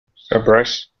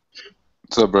Bryce?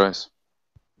 What's up, Bryce?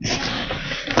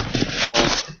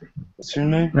 What's your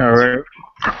name? All right.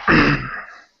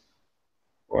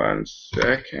 1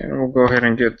 second. We'll go ahead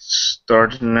and get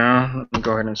started now. Let me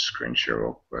go ahead and screen share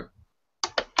real quick.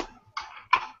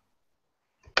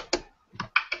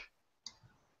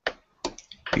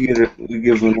 We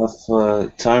give enough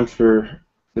time for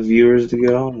the viewers to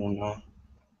get on or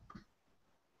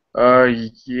not?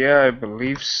 Yeah, I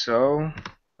believe so.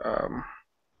 Um,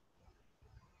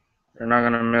 they're not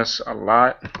gonna miss a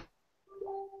lot.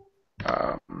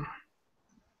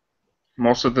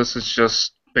 Most of this is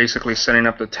just basically setting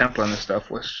up the template and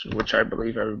stuff, which I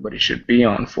believe everybody should be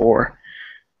on for.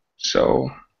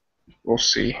 So we'll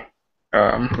see.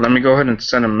 Let me go ahead and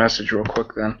send a message real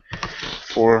quick then,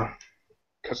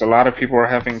 because a lot of people are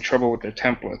having trouble with their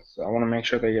templates. I want to make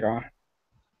sure they get on.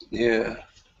 Yeah,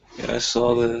 I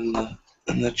saw that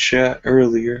in the chat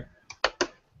earlier.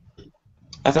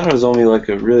 I thought it was only like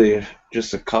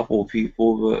just a couple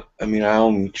people, but I mean I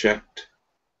only checked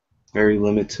very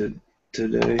limited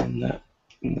today in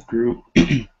the group.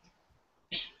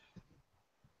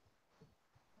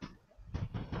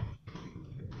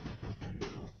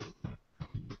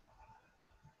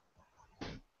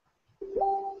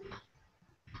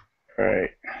 All right.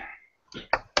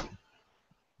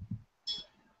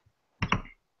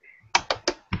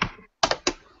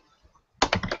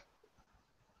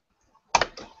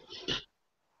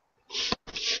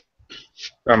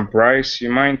 Bryce, you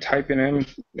mind typing in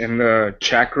the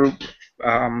chat group?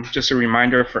 Just a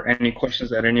reminder for any questions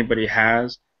that anybody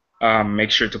has.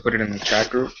 Make sure to put it in the chat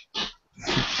group.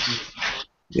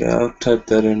 Yeah, I'll type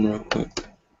that in real quick.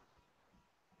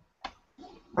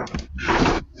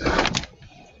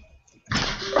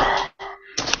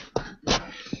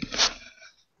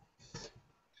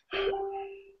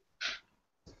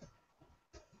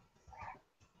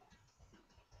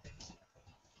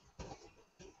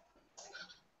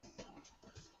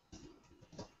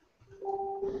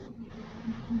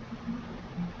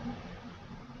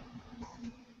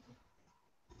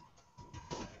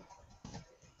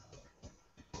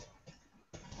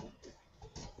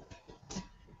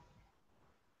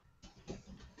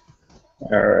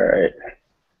 All right.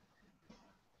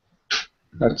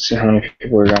 Let's see how many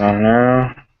people we got on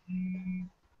now.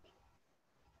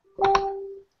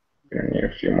 Gonna need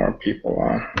a few more people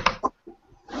on.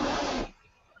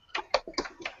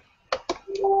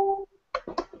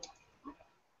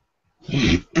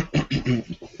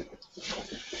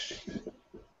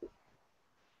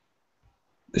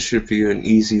 This should be an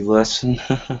easy lesson.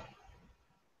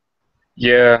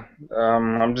 Yeah,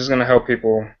 I'm just gonna help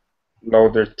people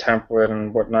load their template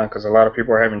and whatnot because a lot of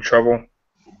people are having trouble.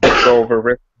 Go over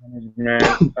risk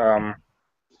management,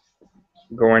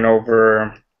 going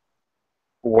over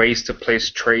ways to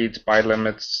place trades, buy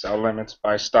limits,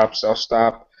 buy stop, sell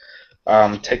stop,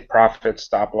 take profits,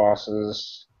 stop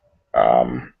losses,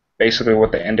 basically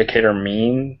what the indicator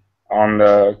mean on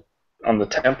the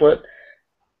template,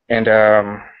 and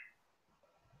I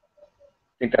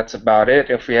think that's about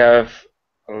it. If we have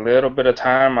a little bit of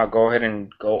time, I'll go ahead and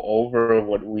go over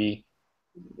what we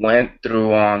went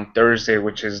through on Thursday,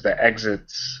 which is the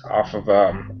exits off of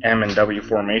M and W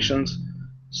formations.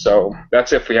 So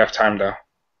that's if we have time though.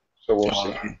 So we'll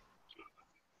see.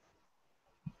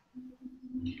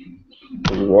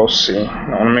 We'll see.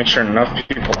 I want to make sure enough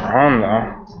people are on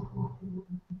though.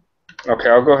 Okay,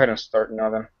 I'll go ahead and start now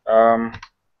then.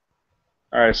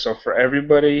 Alright, so for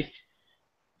everybody,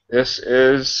 this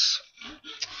is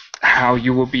how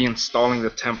you will be installing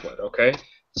the template, okay?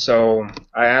 So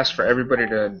I asked for everybody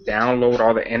to download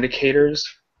all the indicators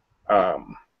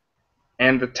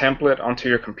and the template onto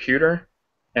your computer,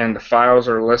 and the files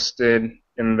are listed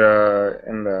in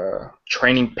the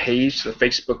training page, the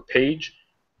Facebook page.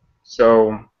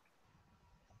 So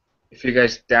if you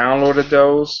guys downloaded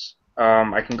those,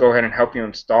 I can go ahead and help you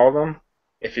install them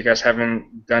if you guys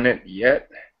haven't done it yet.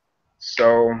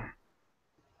 So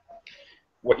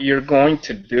what you're going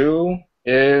to do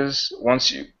is once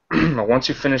you once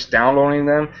you finish downloading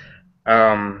them,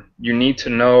 you need to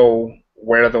know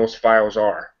where those files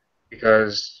are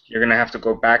because you're gonna have to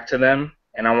go back to them,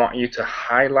 and I want you to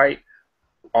highlight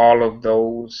all of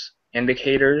those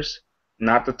indicators,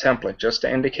 not the template, just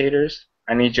the indicators.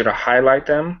 I need you to highlight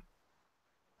them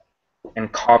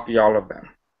and copy all of them.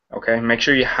 Okay, make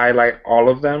sure you highlight all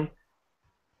of them.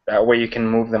 That way you can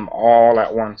move them all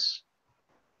at once.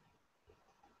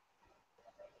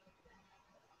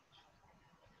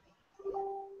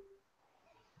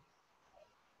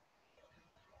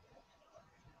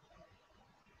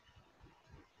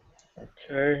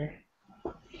 Okay.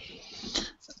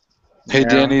 Hey, Now,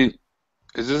 Danny,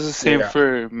 Is this the same Yeah,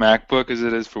 for MacBook as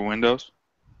it is for Windows?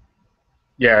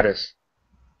 yeah, it is.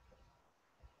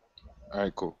 All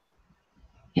right, cool.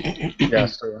 Yeah,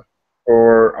 so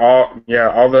for all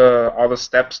the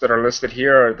steps that are listed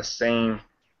here are the same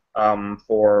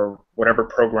for whatever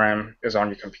program is on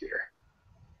your computer.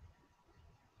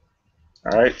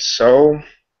 All right, so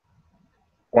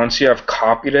once you have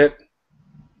copied it,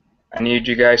 I need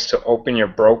you guys to open your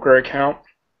broker account,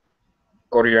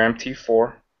 go to your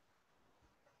MT4,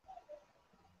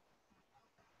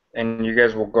 and you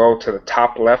guys will go to the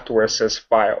top left where it says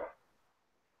File.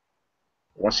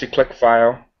 Once you click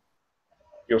File,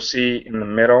 you'll see in the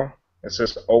middle it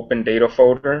says Open Data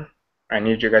Folder. I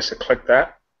need you guys to click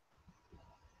that,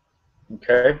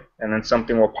 okay? And then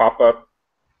something will pop up.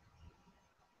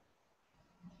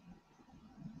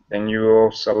 Then you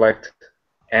will select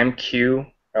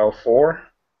MQL4.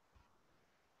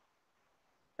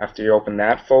 After you open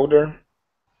that folder,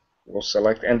 we'll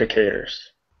select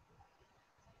Indicators.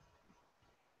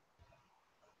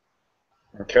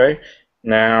 Okay,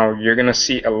 now you're going to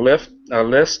see a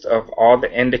list of all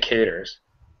the indicators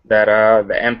that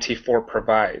the MT4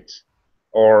 provides,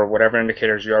 or whatever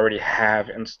indicators you already have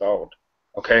installed.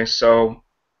 Okay, so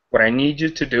what I need you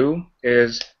to do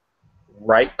is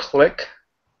right click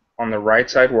on the right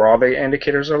side where all the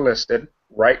indicators are listed,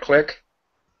 right click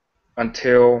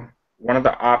until one of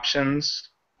the options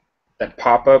that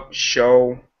pop up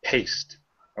show paste.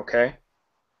 Okay,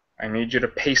 I need you to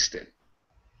paste it.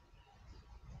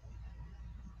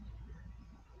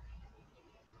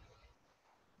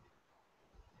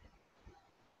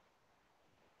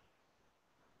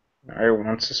 Alright,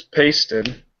 once it's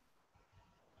pasted,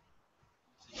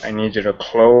 I need you to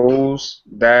close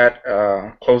that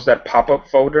pop-up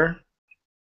folder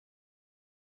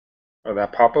or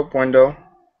that pop-up window,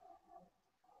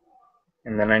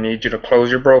 and then I need you to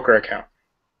close your broker account.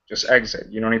 Just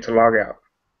exit. You don't need to log out.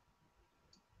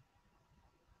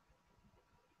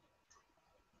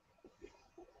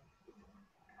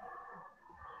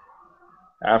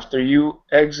 After you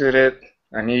exit it,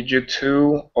 I need you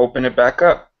to open it back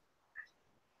up.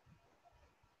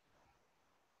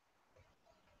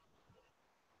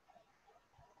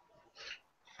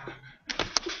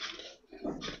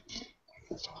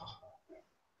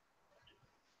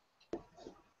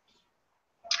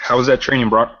 How was that training,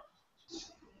 Brock?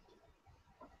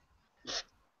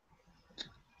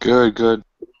 Good, good.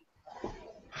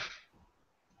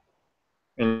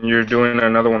 And you're doing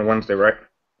another one Wednesday, right?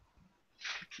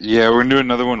 Yeah, we're gonna do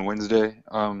another one Wednesday.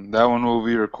 That one will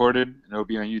be recorded and it'll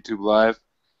be on YouTube Live,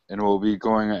 and we'll be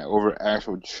going over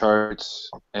actual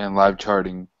charts and live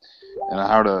charting and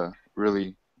how to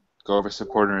really go over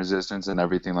support and resistance and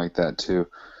everything like that too.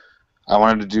 I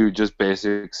wanted to do just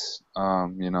basics,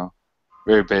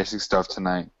 very basic stuff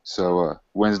tonight. So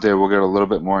Wednesday we'll get a little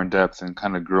bit more in depth and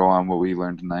kind of grow on what we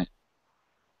learned tonight.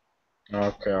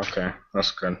 Okay, okay. That's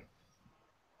good.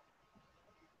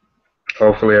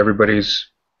 Hopefully everybody's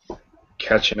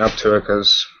catching up to it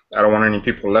because I don't want any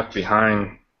people left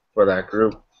behind for that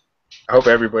group. I hope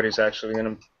everybody's actually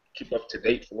going to keep up to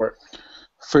date for it.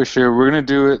 For sure, we're gonna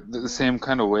do it the same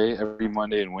kind of way every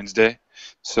Monday and Wednesday.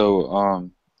 So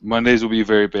Mondays will be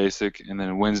very basic, and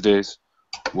then Wednesdays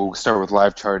we'll start with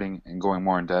live charting and going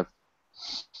more in depth.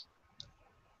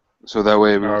 So that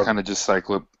way we'll Uh, kind of just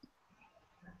cycle it.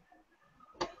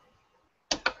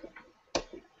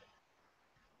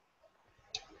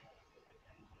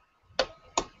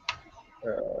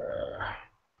 uh,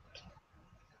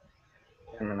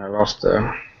 and then I lost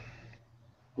the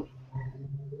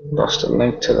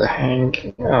link to the hang.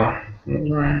 Oh,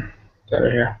 got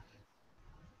it here.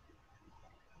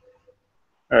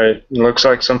 All right. Looks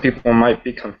like some people might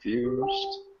be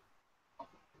confused.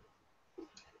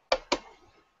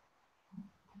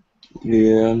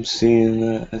 Yeah, I'm seeing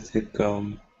that. I think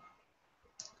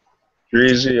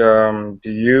Dreezy,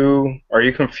 are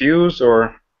you confused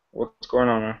or what's going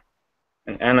on?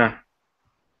 And Anna,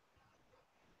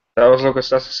 ¿sabes lo que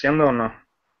estás haciendo o no?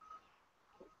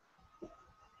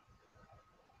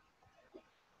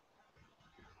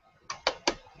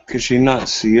 could she not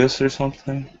see us or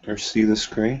something? Or see the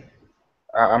screen?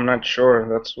 I'm not sure.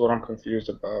 That's what I'm confused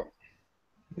about.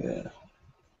 Yeah.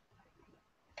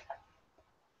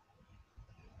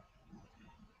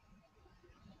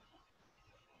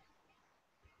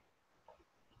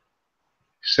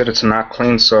 She said it's not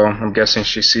clean, so I'm guessing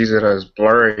she sees it as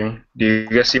blurry. Do you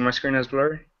guys see my screen as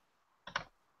blurry?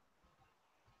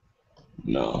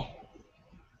 No.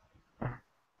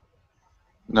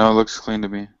 No, it looks clean to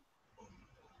me.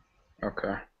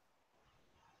 Okay.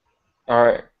 All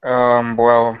right.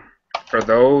 Well, for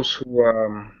those who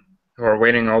are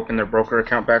waiting to open their broker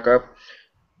account back up,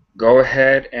 go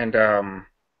ahead and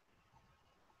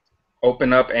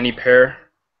open up any pair,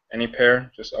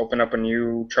 just open up a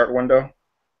new chart window.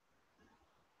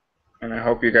 And I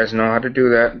hope you guys know how to do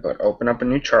that, but open up a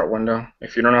new chart window.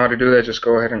 If you don't know how to do that, just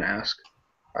go ahead and ask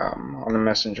on the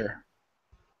messenger.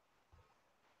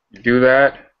 You do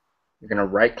that, you're going to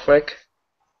right click,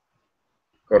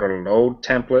 go to load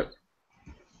template,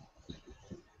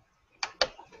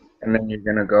 and then you're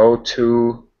going to go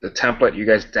to the template you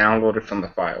guys downloaded from the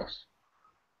files.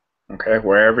 Okay,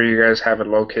 wherever you guys have it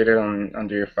located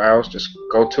under your files, just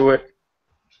go to it,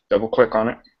 double click on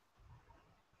it.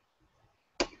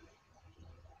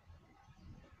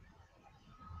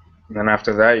 And then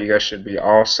after that, you guys should be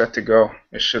all set to go.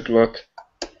 It should look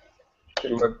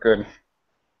good.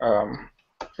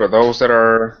 For those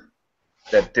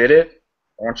that did it,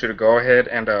 I want you to go ahead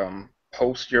and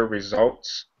post your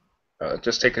results.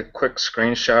 Just take a quick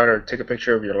screenshot or take a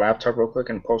picture of your laptop real quick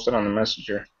and post it on the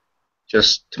messenger,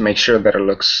 just to make sure that it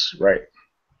looks right.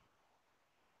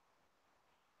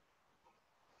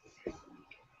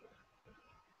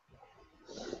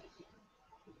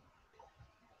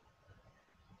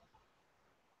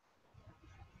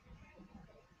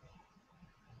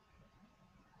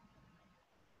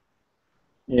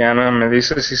 Y Ana me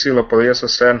dice si lo podías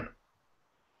hacer.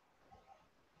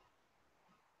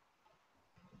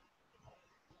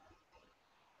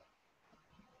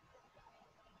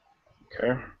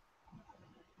 Okay.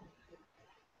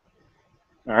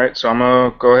 Alright, so I'm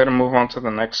going to go ahead and move on to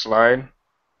the next slide.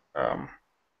 If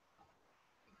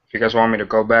you guys want me to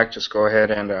go back, just go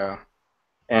ahead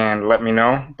and let me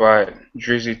know. But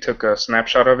Drizzy took a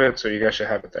snapshot of it, so you guys should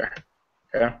have it there.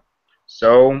 Okay.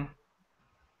 So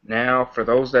now, for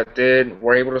those that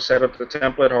were able to set up the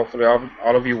template, hopefully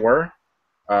all of you were.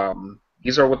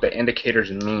 These are what the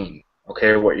indicators mean.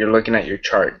 Okay, what you're looking at your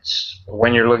charts.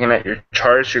 When you're looking at your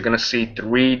charts, you're going to see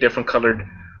 3 different colored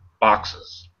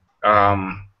boxes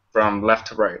from left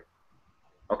to right.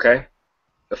 Okay,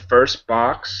 the first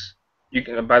box. You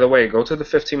can, by the way, go to the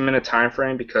 15-minute time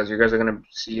frame because you guys are going to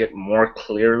see it more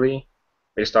clearly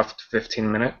based off the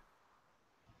 15-minute.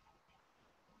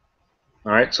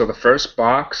 All right, so the first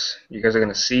box you guys are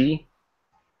going to see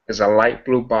is a light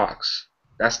blue box.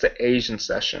 That's the Asian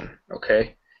session,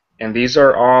 okay? And these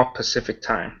are all Pacific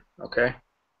time, okay?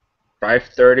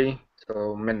 5:30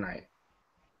 till midnight.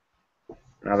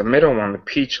 Now the middle one, the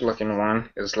peach looking one,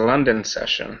 is London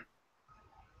session.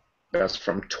 That's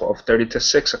from 12:30 to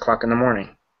 6 o'clock in the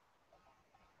morning.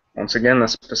 Once again,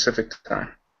 that's Pacific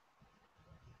time.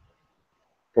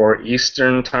 For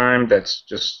Eastern time, that's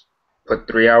just put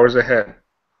 3 hours ahead.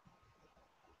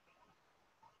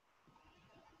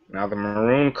 Now the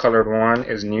maroon colored one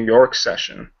is New York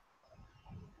session.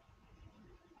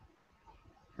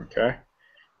 Okay.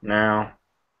 Now,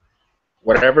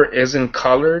 whatever isn't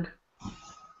colored,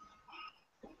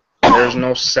 there's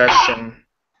no session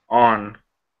on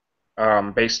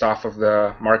based off of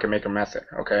the market maker method.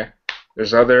 Okay.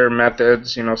 There's other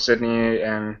methods, you know, Sydney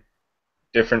and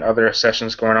different other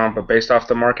sessions going on, but based off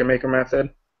the market maker method,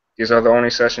 these are the only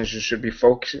sessions you should be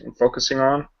focusing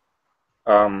on.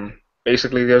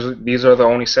 Basically, these are the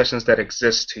only sessions that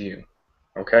exist to you.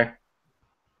 Okay.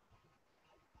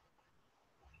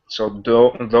 So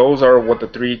those are what the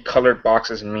 3 colored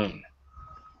boxes mean.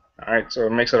 Alright, so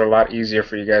it makes it a lot easier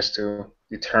for you guys to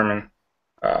determine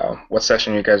what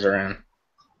session you guys are in.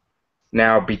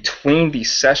 Now, between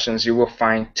these sessions, you will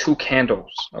find 2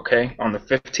 candles, okay? On the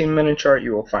 15-minute chart,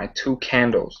 you will find 2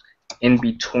 candles in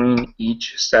between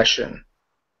each session.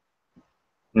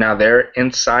 Now, they're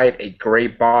inside a gray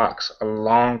box, a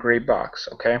long gray box,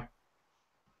 okay?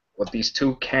 What these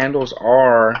 2 candles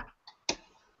are,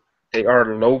 they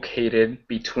are located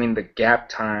between the gap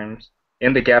times,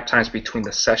 in the gap times between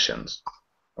the sessions,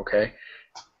 okay?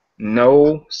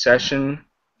 No session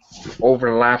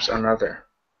overlaps another.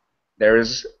 There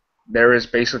is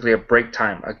basically a break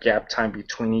time, a gap time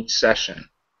between each session.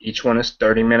 Each one is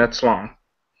 30 minutes long.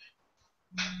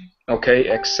 Okay,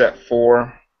 except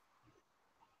for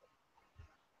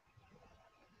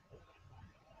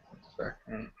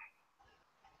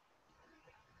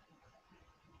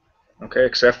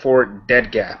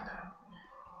dead gap.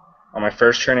 On my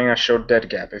first training, I showed dead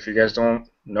gap. If you guys don't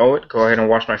know it, go ahead and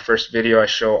watch my first video. I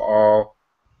show all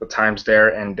the times there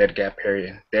and dead gap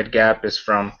period. Dead gap is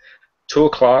from 2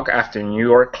 o'clock after New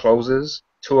York closes,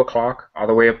 2 o'clock, all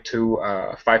the way up to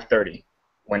 5:30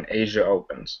 when Asia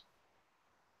opens.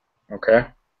 Okay?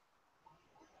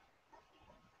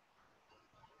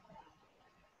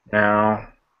 Now,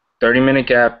 30-minute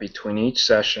gap between each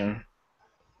session.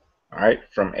 Alright,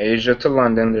 from Asia to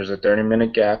London, there's a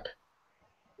 30-minute gap.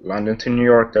 London to New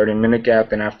York, 30-minute gap.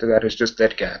 Then after that, it's just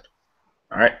dead gap.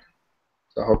 All right.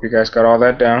 So I hope you guys got all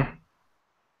that down.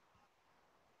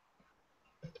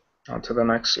 On to the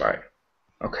next slide.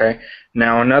 Okay.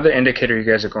 Now another indicator you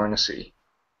guys are going to see.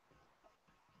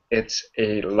 It's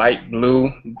a light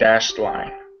blue dashed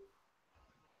line.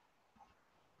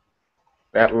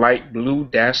 That light blue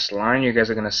dashed line you guys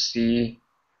are going to see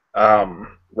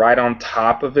right on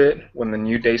top of it when the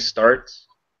new day starts.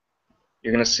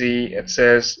 You're going to see it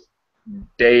says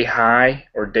day high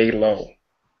or day low.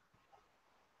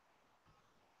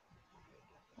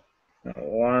 Now,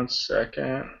 1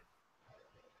 second.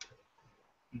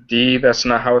 D, that's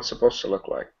not how it's supposed to look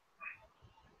like.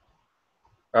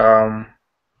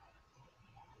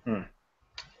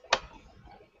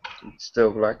 It's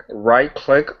still black. Right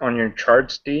click on your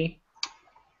charts D.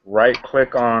 Right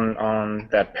click on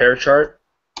that pair chart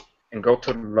and go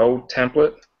to load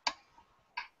template.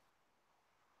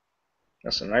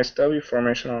 That's a nice W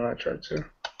formation on that chart too.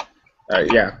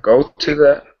 Alright, yeah, go to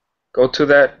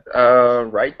that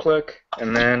right click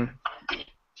and then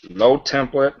load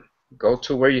template. Go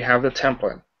to where you have the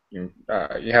template. You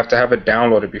have to have it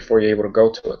downloaded before you're able to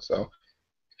go to it. So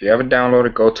if you have it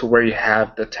downloaded, go to where you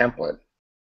have the template.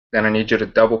 Then I need you to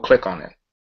double click on it.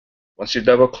 Once you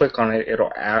double click on it,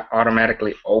 it'll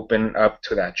automatically open up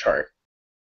to that chart.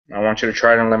 I want you to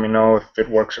try it and let me know if it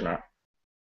works or not.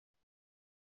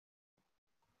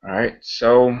 Alright,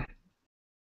 so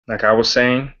like I was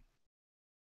saying,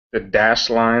 the dashed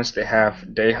lines, they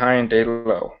have day high and day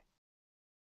low.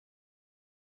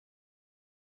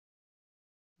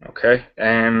 Okay,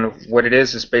 and what it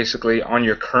is basically on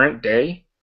your current day,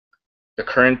 the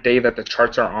current day that the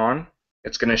charts are on,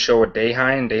 it's going to show a day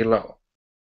high and day low.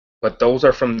 But those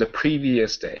are from the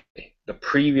previous day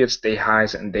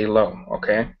highs and day low,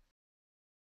 okay?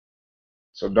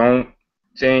 So don't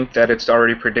think that it's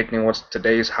already predicting what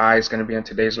today's high is going to be and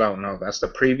today's low. No, that's the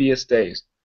previous days.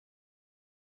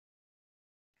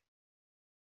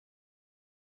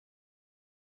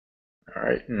 All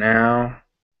right, now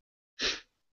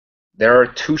there are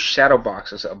two shadow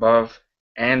boxes above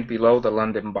and below the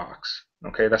London box.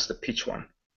 Okay, that's the peach one.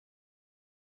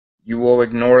 You will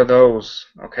ignore those.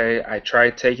 Okay, I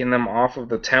tried taking them off of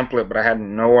the template, but I had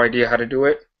no idea how to do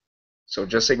it. So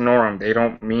just ignore them. They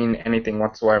don't mean anything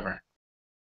whatsoever.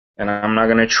 And I'm not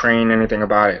going to train anything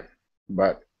about it.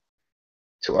 But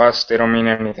to us, they don't mean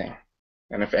anything.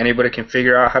 And if anybody can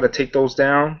figure out how to take those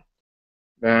down,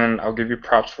 then I'll give you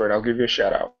props for it. I'll give you a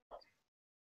shout out.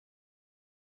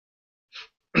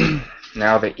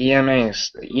 Now the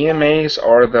EMAs. The EMAs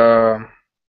are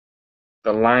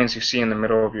the lines you see in the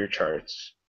middle of your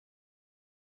charts.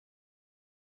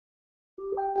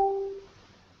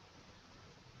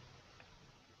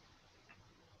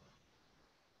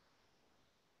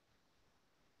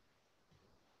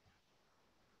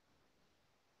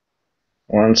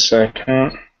 One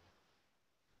second.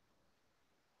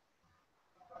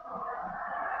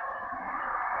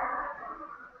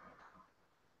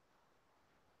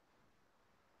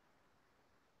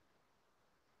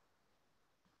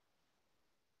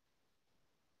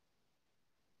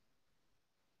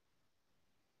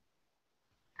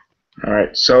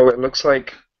 Alright, so it looks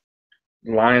like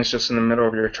lines just in the middle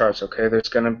of your charts, okay? There's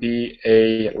going to be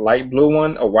a light blue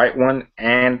one, a white one,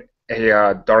 and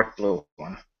a dark blue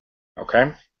one,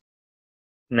 okay?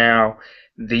 Now,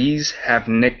 these have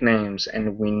nicknames,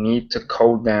 and we need to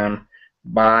code them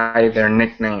by their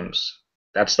nicknames.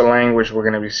 That's the language we're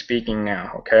going to be speaking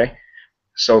now, okay?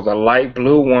 So the light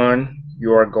blue one,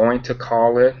 you are going to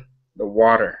call it the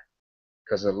water,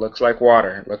 because it looks like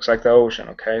water. It looks like the ocean,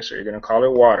 okay? So you're going to call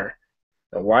it water.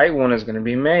 The white one is going to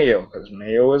be mayo, because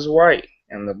mayo is white.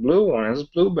 And the blue one is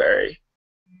blueberry.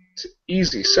 It's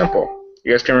easy, simple.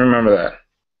 You guys can remember that.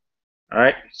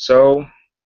 Alright, so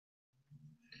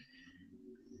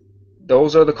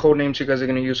those are the code names you guys are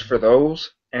going to use for those.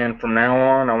 And from now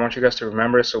on, I want you guys to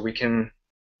remember it so we can,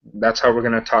 that's how we're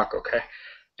going to talk, okay?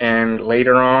 And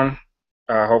later on,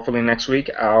 hopefully next week,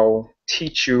 I'll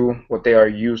teach you what they are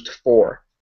used for.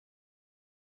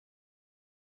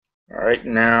 Alright,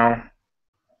 now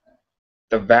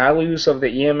the values of the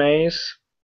EMAs,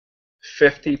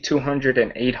 50, 200,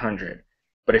 and 800.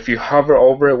 But if you hover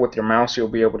over it with your mouse, you'll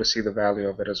be able to see the value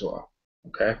of it as well.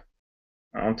 Okay?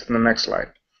 On to the next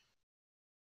slide.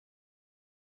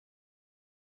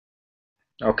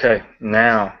 Okay,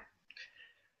 now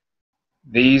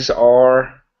these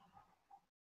are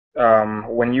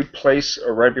when you place,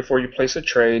 or right before you place a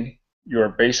trade, you're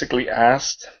basically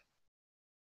asked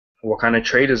what kind of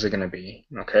trade is it going to be.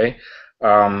 Okay?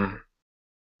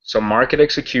 So market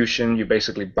execution, you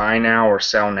basically buy now or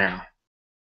sell now.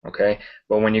 Okay,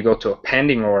 but when you go to a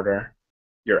pending order,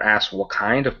 you're asked what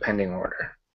kind of pending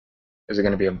order. Is it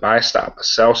going to be a buy stop, a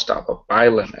sell stop, a buy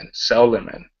limit, sell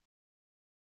limit?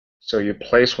 So you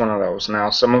place one of those. Now,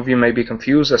 some of you may be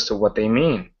confused as to what they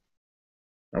mean.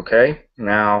 Okay,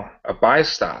 now a buy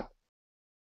stop.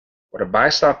 What a buy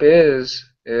stop is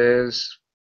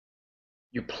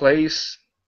you place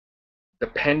the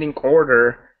pending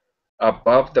order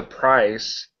above the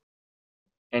price,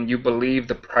 and you believe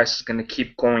the price is going to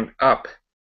keep going up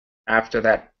after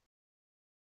that,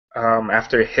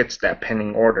 after it hits that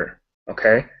pending order.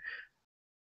 Okay,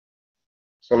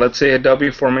 so let's say a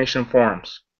W formation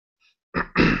forms.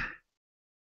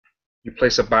 You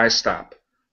place a buy stop,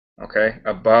 okay,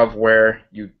 above where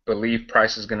you believe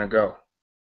price is going to go.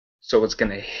 So it's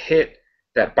going to hit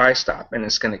that buy stop, and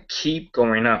it's going to keep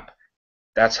going up.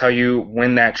 That's how you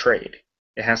win that trade.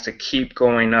 It has to keep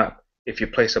going up if you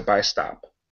place a buy stop.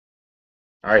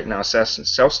 All right, now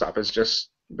sell stop is just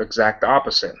the exact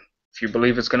opposite. If you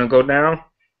believe it's going to go down,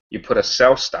 you put a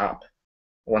sell stop.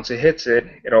 Once it hits it,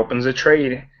 it opens a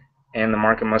trade, and the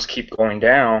market must keep going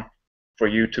down for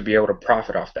you to be able to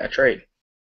profit off that trade.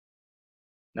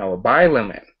 Now a buy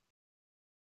limit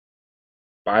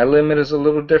is a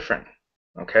little different.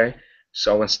 Okay,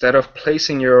 so instead of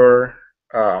placing your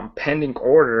pending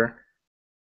order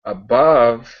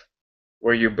above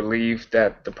where you believe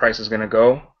that the price is going to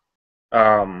go,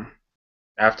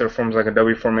 after it forms like a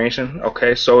W formation.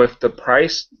 Okay, so if the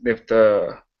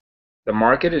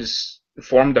market is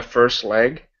formed the first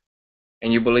leg,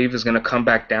 and you believe it's going to come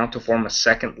back down to form a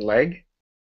second leg,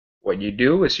 what you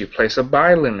do is you place a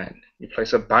buy limit. You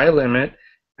place a buy limit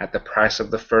at the price of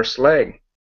the first leg.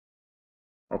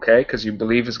 Okay, because you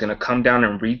believe it's going to come down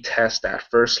and retest that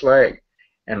first leg.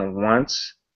 And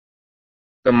once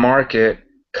the market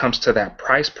comes to that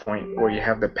price point where you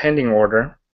have the pending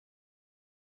order,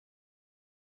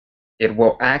 it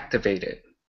will activate it.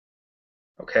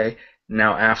 Okay,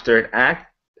 now after it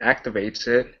activates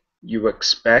it, you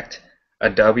expect a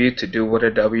W to do what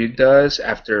a W does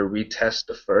after it retests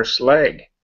the first leg.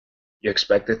 You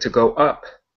expect it to go up.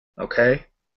 Okay,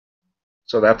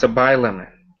 so that's a buy limit.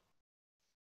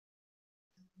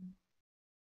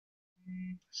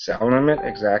 Sell limit,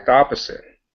 exact opposite.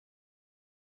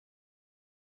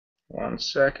 One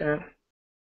second.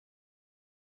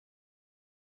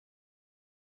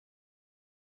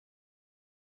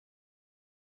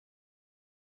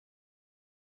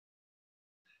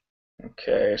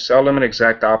 Okay, sell limit,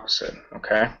 exact opposite.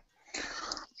 Okay,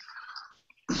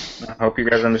 I hope you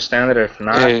guys understand it. If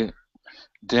not, Hey,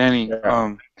 Danny, yeah,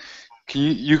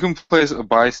 you can place a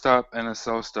buy stop and a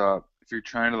sell stop if you're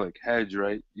trying to like hedge,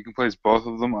 right? You can place both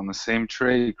of them on the same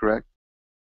trade, correct?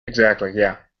 exactly,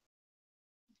 yeah.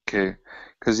 Okay,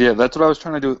 because yeah, that's what I was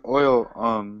trying to do with oil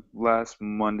last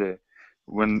Monday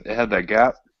when it had that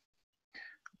gap.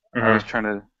 I was Mm-hmm. trying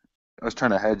to I was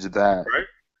trying to hedge that. Right.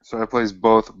 So I placed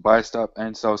both buy stop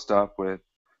and sell stop with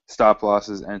stop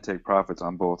losses and take profits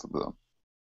on both of them.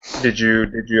 Did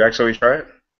you actually try it?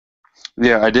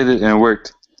 Yeah, I did it and it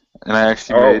worked. And I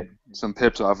actually Oh, made some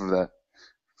pips off of that.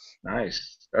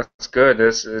 nice. That's good.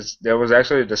 There was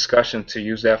actually a discussion to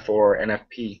use that for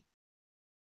NFP.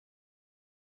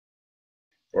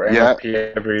 For Yeah, NFP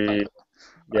every,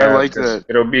 I yeah, like because that.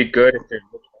 it'll be good if it,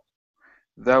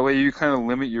 That way you kind of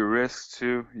limit your risks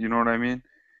too, you know what I mean?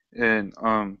 And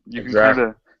you can kind exactly,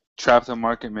 of trap the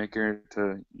market maker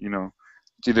to,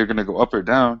 it's either going to go up or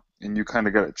down and you kind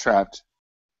of got it trapped.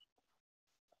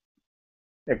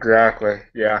 exactly,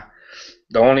 yeah.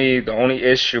 The only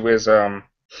issue is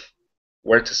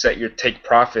where to set your take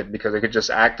profit because it could just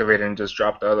activate it and just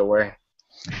drop the other way.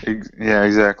 Yeah,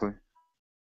 exactly.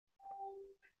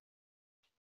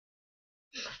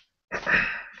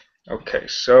 Okay,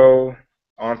 so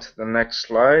on to the next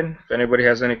slide. If anybody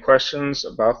has any questions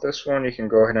about this one, you can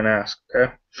go ahead and ask,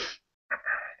 okay?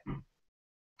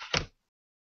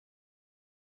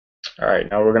 All right,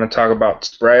 now we're going to talk about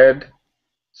spread,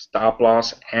 stop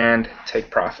loss, and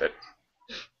take profit.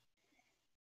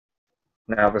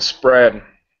 Now the spread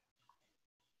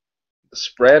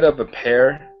of a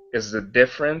pair is the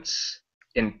difference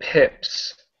in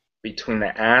pips between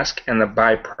the ask and the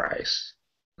buy price,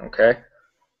 okay?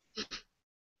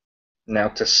 Now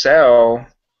to sell,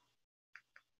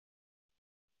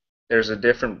 there's a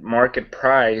different market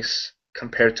price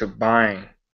compared to buying.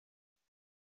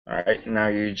 All right, now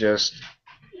you just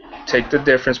take the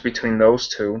difference between those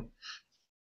two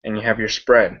and you have your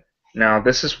spread. Now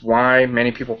this is why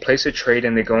many people place a trade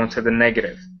and they go into the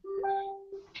negative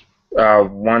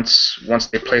once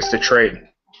they place the trade.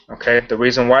 Okay, the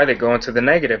reason why they go into the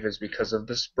negative is because of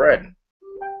the spread.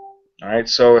 All right,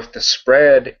 so if the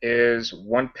spread is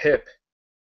 1 pip,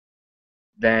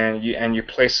 then you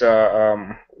place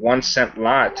a 1 cent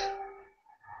lot,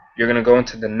 you're going to go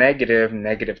into the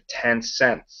negative 10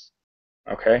 cents.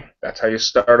 Okay, that's how you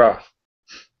start off.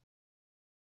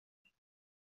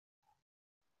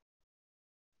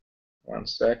 One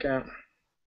second.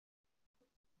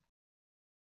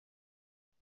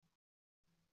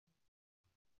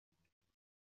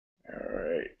 All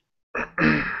right.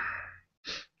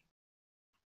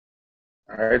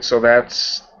 All right, so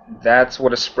that's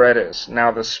what a spread is.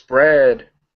 Now the spread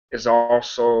is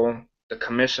also the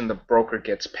commission the broker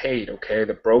gets paid, okay?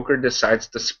 The broker decides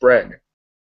the spread.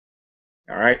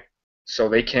 All right? So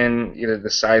they can either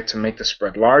decide to make the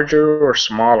spread larger or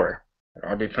smaller. It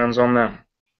all depends on them.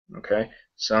 Okay?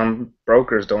 Some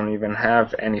brokers don't even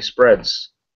have any spreads.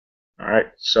 All right?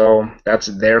 So that's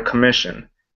their commission.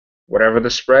 Whatever the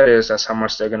spread is, that's how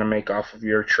much they're going to make off of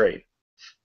your trade.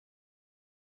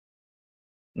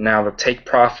 Now the take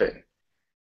profit.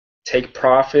 Take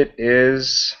profit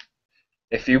is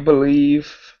if you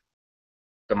believe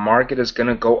the market is going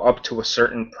to go up to a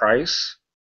certain price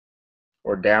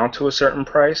or down to a certain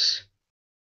price,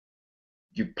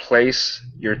 you place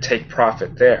your take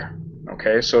profit there.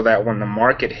 Okay, so that when the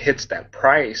market hits that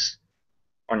price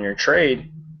on your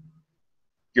trade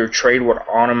would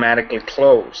automatically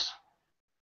close.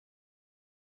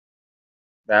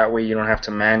 That way you don't have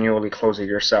to manually close it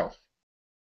yourself.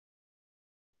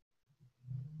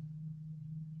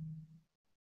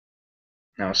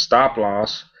 Now stop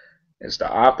loss is the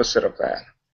opposite of that.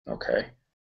 Okay,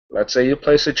 let's say you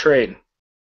place a trade.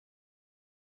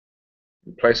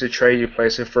 You place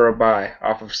it for a buy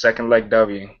off of second leg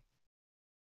W.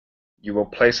 You will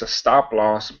place a stop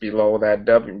loss below that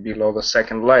W, below the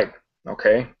second leg,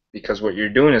 okay? Because what you're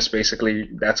doing is basically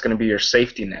that's going to be your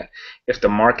safety net. If the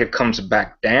market comes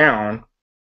back down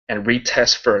and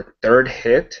retests for a third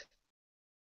hit,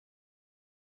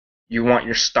 you want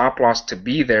your stop loss to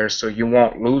be there so you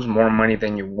won't lose more money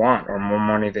than you want or more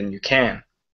money than you can,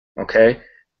 okay?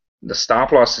 The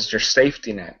stop loss is your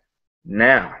safety net.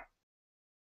 Now,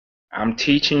 I'm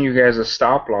teaching you guys a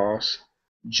stop loss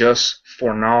just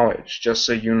for knowledge, just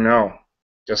so you know,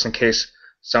 just in case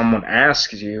someone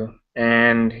asks you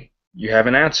and you have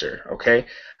an answer, okay?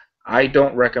 I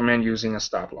don't recommend using a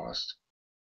stop loss.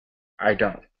 I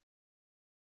don't.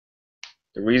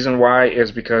 The reason why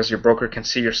is because your broker can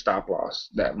see your stop loss,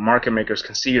 that market makers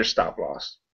can see your stop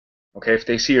loss. Okay, if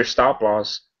they see your stop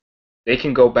loss, they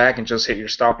can go back and just hit your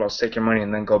stop loss, take your money,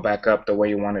 and then go back up the way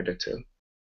you wanted it to.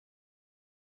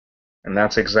 And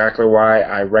that's exactly why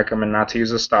I recommend not to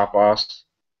use a stop loss.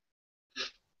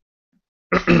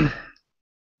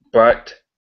 But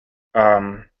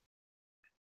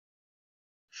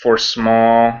for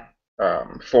small,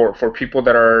 for people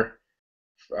that are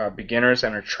beginners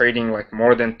and are trading like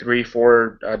more than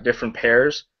 3-4 different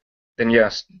pairs, then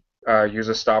yes, use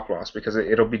a stop loss because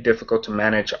it'll be difficult to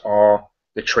manage all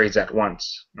the trades at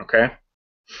once. Okay.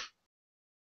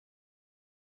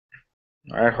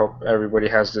 All right. Hope everybody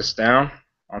has this down.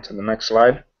 On to the next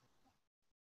slide.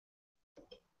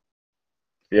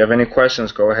 If you have any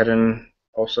questions, go ahead and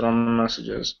post it on the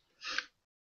messages.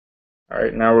 All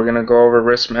right. Now we're gonna go over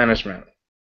risk management.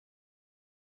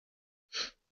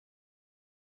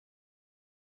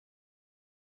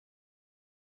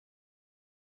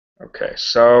 Okay,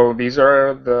 so these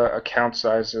are the account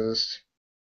sizes.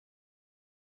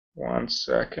 One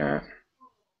second.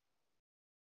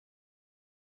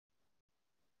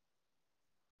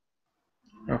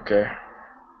 Okay.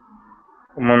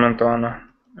 Un momento, Ana.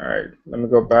 All right, let me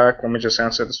go back. Let me just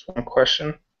answer this one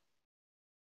question.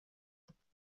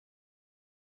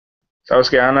 Sabes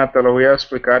que, Ana, te lo voy a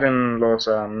explicar en los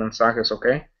mensajes, ¿ok?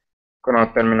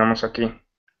 Cuando terminamos aquí.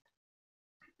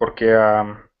 Porque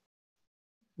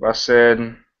va a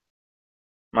ser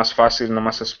más fácil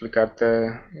nomás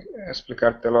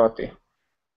explicártelo a ti.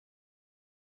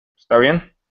 ¿Está bien?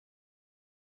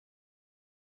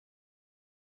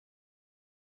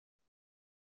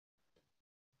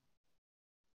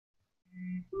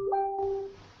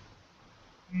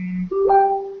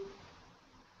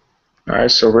 All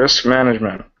right, so risk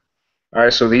management. All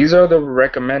right, so these are the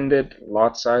recommended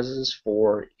lot sizes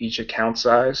for each account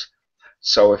size.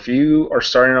 So if you are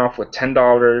starting off with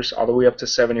 $10 all the way up to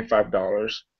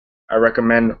 $75, I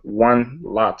recommend one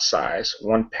lot size,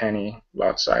 1 penny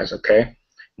lot size, okay?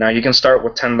 Now you can start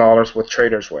with $10 with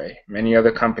Trader's Way. Many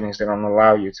other companies, they don't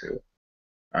allow you to.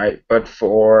 All right, but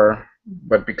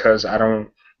because I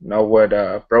don't know what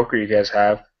broker you guys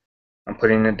have, I'm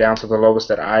putting it down to the lowest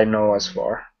that I know as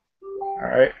far. All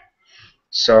right,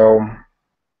 so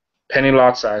penny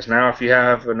lot size. Now, if you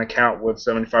have an account with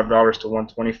 $75 to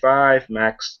 125,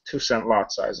 max 2-cent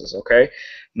lot sizes. Okay.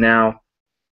 Now,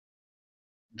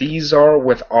 these are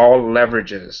with all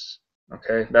leverages.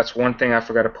 Okay, that's one thing I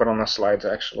forgot to put on the slides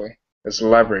actually. Is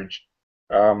leverage.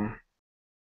 Um,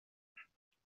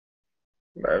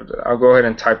 I'll go ahead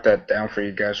and type that down for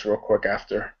you guys real quick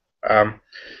after.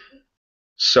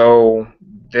 So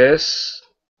these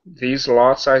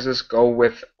lot sizes go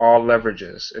with all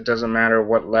leverages. It doesn't matter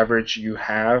what leverage you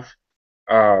have,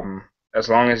 as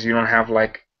long as you don't have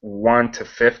like 1 to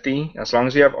 50. As long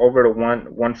as you have over to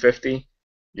 150,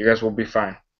 you guys will be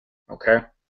fine. Okay.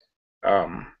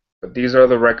 But these are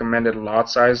the recommended lot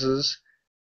sizes.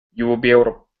 You will be able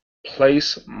to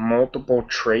place multiple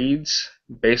trades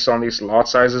based on these lot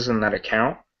sizes in that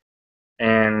account,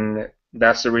 and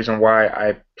that's the reason why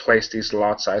I placed these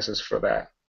lot sizes for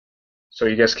that. So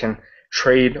you guys can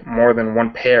trade more than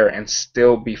one pair and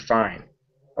still be fine.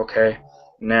 Okay.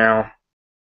 Now,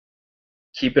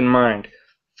 keep in mind,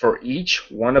 for each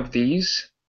one of these,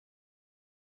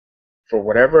 for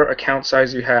whatever account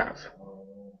size you have,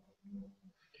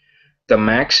 the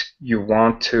max you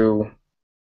want to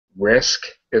risk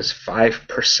is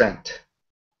 5%.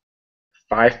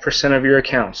 5% of your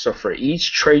account. So for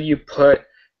each trade you put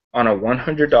on a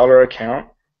 $100 account,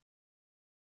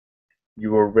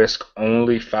 you will risk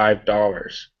only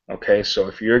 $5. Okay, so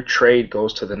if your trade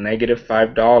goes to the negative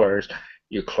 $5,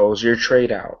 you close your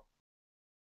trade out.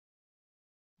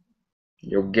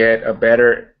 You'll get a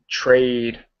better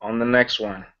trade on the next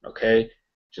one. Okay,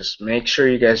 just make sure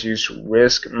you guys use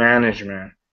risk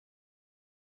management.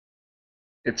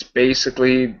 It's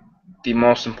basically the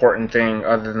most important thing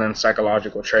other than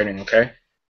psychological trading. Okay,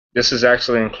 this is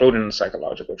actually included in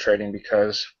psychological trading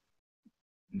because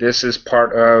this is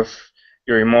part of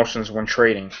your emotions when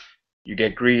trading. You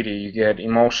get greedy, you get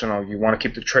emotional, you want to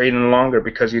keep the trading longer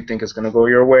because you think it's going to go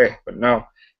your way. But no,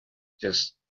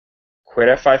 just quit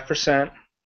at 5%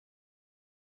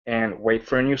 and wait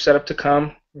for a new setup to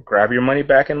come, grab your money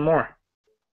back and more.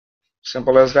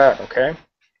 Simple as that, okay?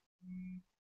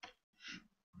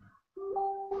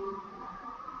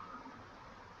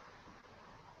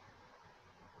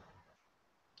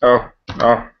 Oh,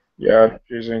 yeah,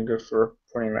 using good for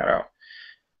pointing that out.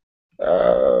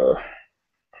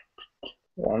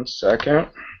 1 second.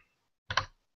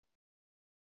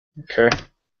 Okay,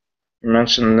 you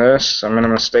mentioned this. I made a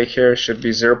mistake here. It should be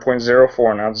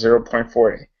 0.04, not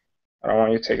 0.40. I don't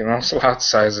want you taking those lot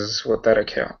sizes with that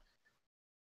account.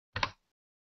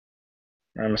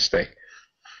 My mistake.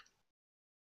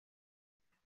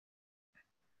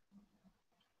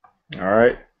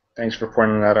 Alright, thanks for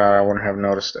pointing that out. I wouldn't have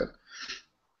noticed it.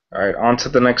 Alright, on to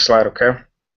the next slide, okay?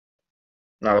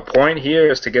 Now the point here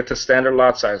is to get to standard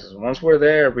lot sizes. Once we're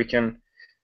there, we can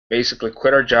basically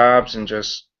quit our jobs and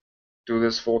just do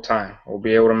this full time. We'll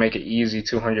be able to make it easy,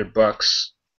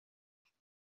 $200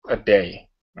 a day.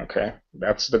 Okay,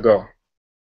 that's the goal.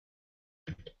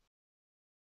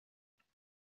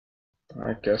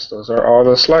 I guess those are all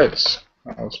the slides.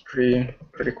 That was pretty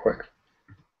quick.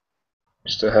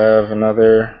 We still have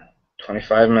another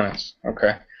 25 minutes.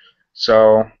 Okay,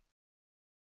 so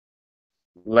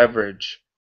leverage.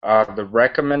 The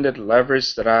recommended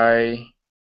leverage that I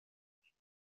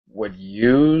would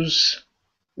use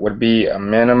would be a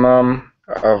minimum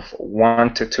of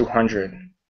 1 to 200.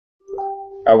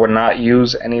 I would not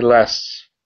use any less.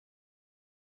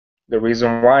 The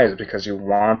reason why is because you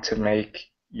want to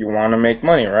make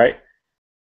money, right?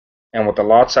 And with the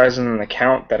lot size in an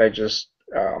account that I just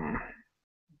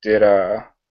did a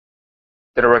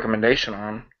recommendation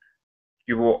on,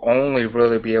 you will only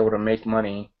really be able to make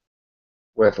money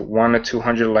with 1 to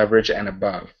 200 leverage and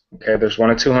above. Okay, there's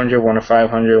 1 to 200, 1 to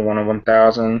 500, 1 to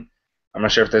 1000. I'm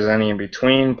not sure if there's any in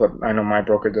between, but I know my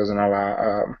broker doesn't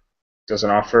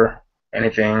offer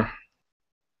anything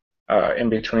in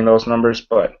between those numbers,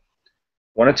 but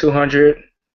 1 to 200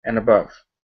 and above.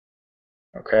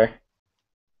 Okay,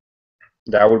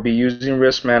 that would be using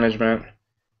risk management,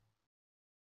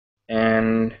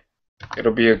 and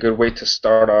it'll be a good way to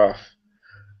start off.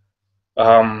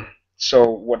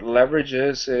 So what leverage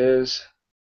is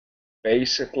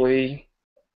basically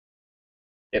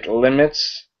it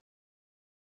limits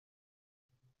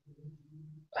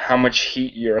how much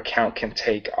heat your account can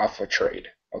take off a trade.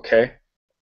 Okay,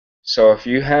 so if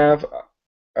you have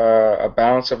a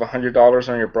balance of $100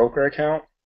 on your broker account,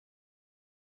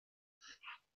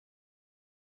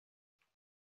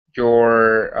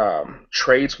 your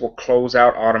trades will close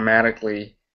out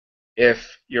automatically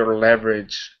if your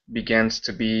leverage begins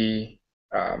to be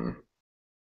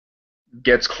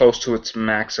gets close to its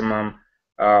maximum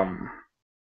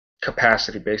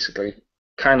capacity, basically.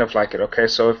 kind of like it. Okay,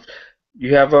 so if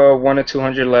you have a 1 to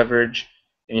 200 leverage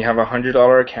and you have a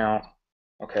 $100 account,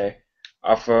 okay,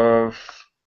 off of,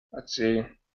 let's see,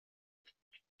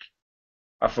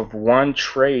 off of one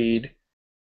trade,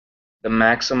 the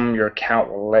maximum your account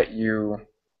will let you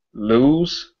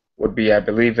lose would be, I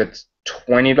believe it's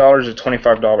 $20 or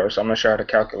 $25. I'm not sure how to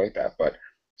calculate that, but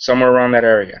somewhere around that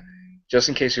area. Just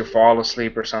in case you fall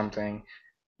asleep or something,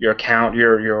 your account,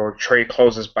 your trade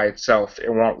closes by itself.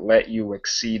 It won't let you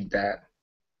exceed that.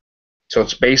 So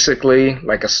it's basically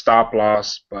like a stop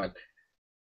loss, but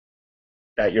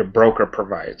that your broker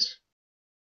provides.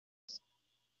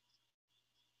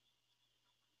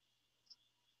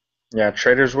 Yeah,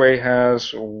 Trader's Way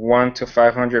has 1 to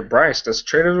 500. Bryce, does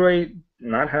Trader's Way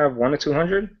not have 1 to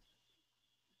 200?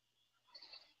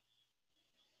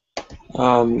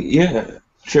 Yeah.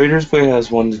 Trader's Way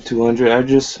has 1 to 200. I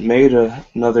just made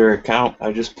another account.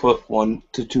 I just put 1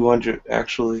 to 200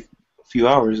 actually a few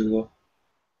hours ago.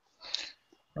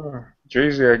 Oh,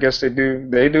 Jersey, I guess they do.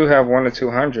 They do have 1 to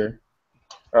 200.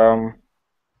 Um,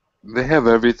 They have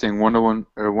everything 1 to 1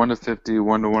 or 1 to 50,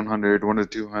 1 to 100, 1 to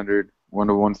 200, 1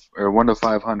 to 1 or 1 to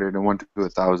 500, and 1 to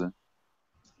 1,000.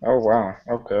 oh wow,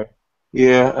 okay.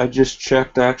 Yeah, I just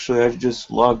checked actually. I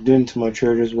just logged into my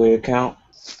Trader's Way account,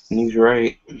 and he's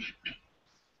right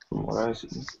from what I see.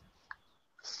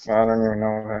 I don't even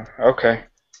know that. Okay.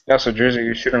 Yeah, so Jersey,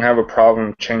 you shouldn't have a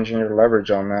problem changing your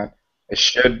leverage on that. It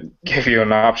should give you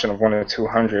an option of 1 to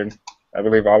 200. I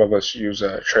believe all of us use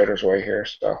Trader's Way here,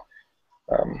 so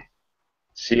um,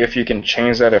 see if you can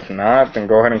change that. If not, then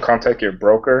go ahead and contact your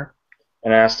broker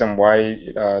and ask them why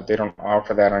they don't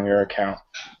offer that on your account.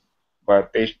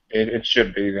 But it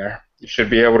should be there. You should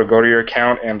be able to go to your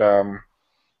account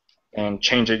and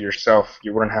change it yourself.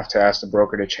 You wouldn't have to ask the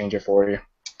broker to change it for you.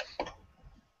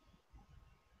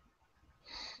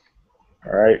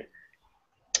 All right.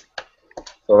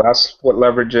 So that's what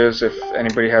leverage is. If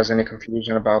anybody has any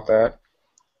confusion about that,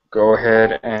 go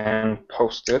ahead and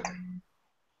post it.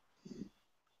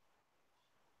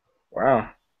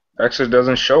 Wow. Actually, it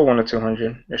doesn't show 1 to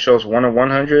 200. It shows 1 to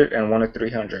 100 and 1 to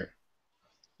 300.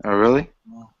 Oh, really?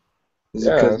 Is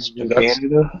it Yeah, because that's he's in that's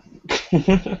Canada?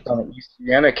 on an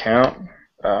ECN account.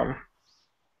 Um,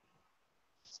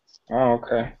 oh,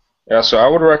 okay. Yeah, so I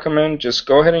would recommend just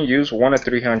go ahead and use 1 to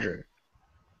 300.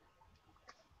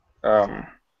 Um,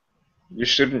 you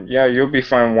shouldn't. Yeah, you'll be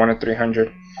fine 1 to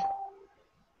 300.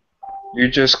 You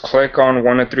just click on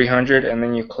 1 to 300 and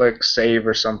then you click save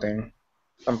or something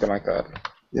like that.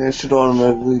 Yeah, it should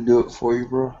automatically do it for you,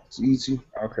 bro. It's easy.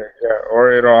 Okay, yeah,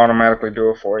 or it'll automatically do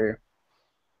it for you.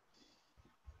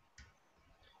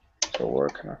 So where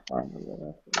can I find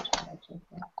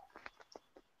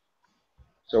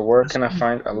So where can I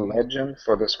find a legend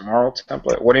for this moral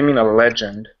template? What do you mean a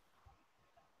legend?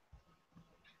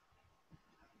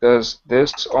 Does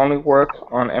this only work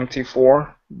on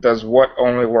MT4? Does what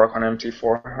only work on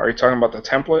MT4? Are you talking about the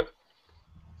template?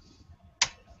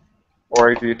 Or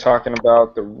are you talking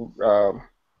about the,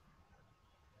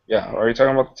 yeah, are you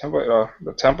talking about the template?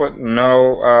 The template?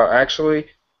 No, actually,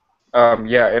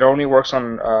 yeah, it only works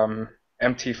on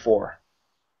MT4.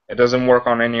 It doesn't work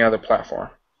on any other platform.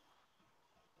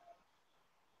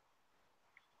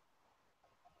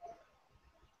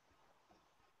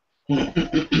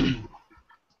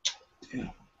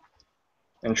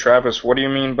 And Travis, what do you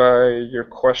mean by your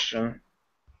question?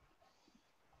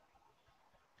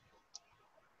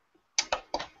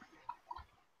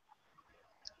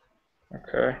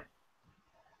 Okay.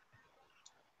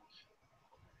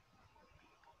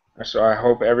 So I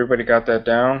hope everybody got that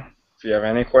down. If you have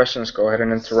any questions, go ahead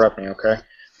and interrupt me, okay?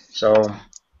 So,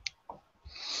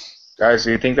 guys,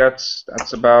 do you think that's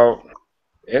about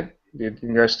it? Do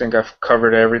you guys think I've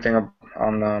covered everything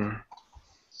on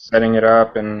setting it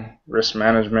up and risk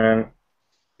management,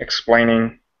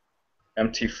 explaining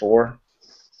MT4?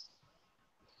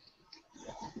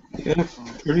 Yeah,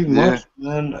 pretty Yeah. much,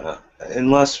 man.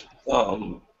 Unless,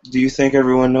 do you think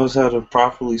everyone knows how to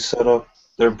properly set up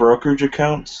their brokerage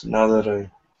accounts? Now that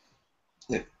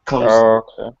it Oh,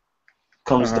 okay.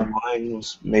 comes to Uh-huh. mind,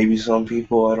 maybe some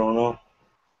people, I don't know.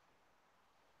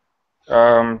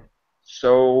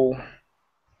 So,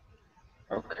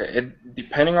 okay,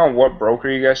 depending on what broker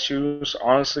you guys choose,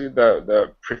 honestly,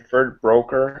 the preferred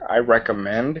broker I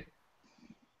recommend,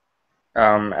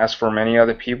 as for many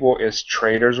other people, is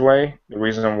Trader's Way. The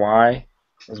reason why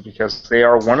is because they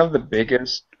are one of the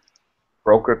biggest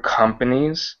broker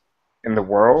companies in the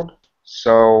world.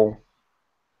 So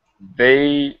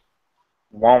they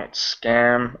won't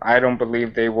scam. I don't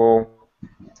believe they will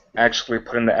actually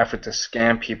put in the effort to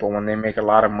scam people when they make a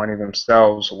lot of money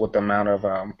themselves with the amount of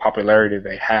popularity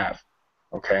they have.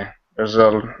 Okay.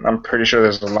 I'm pretty sure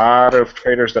there's a lot of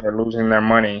traders that are losing their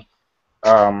money,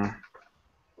 um,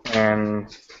 and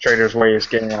Trader's Way is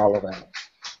getting all of that.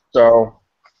 So,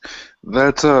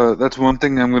 That's one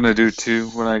thing I'm gonna do too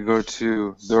when I go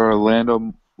to the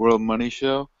Orlando World Money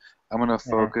Show. I'm gonna uh,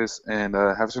 focus and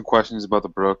have some questions about the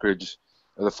brokerage,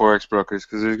 or the forex brokers,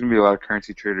 because there's gonna be a lot of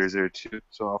currency traders there too.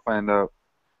 So I'll find out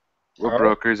what oh,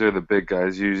 brokers are the big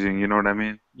guys using. You know what I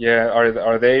mean? yeah,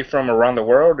 are they from around the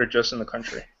world or just in the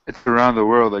country? It's around the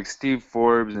world, like Steve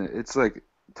Forbes, and it's like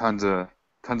tons of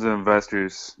tons of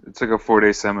investors. It's like a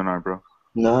 4-day seminar, bro.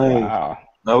 Nice. Wow.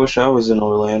 I wish I was in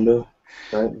Orlando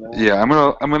right now. Yeah, I'm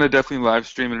gonna definitely live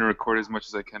stream and record as much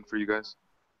as I can for you guys.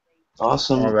 Oh,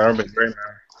 Awesome. that'll be great,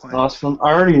 Awesome.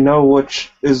 I already know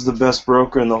which is the best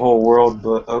broker in the whole world,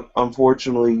 but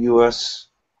unfortunately, U.S.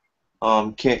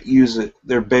 Can't use it.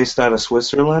 They're based out of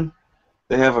Switzerland.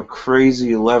 They have a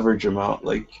crazy leverage amount.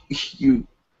 Like you,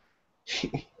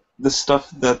 the stuff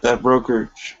that that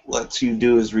brokerage lets you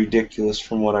do is ridiculous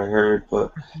from what I heard.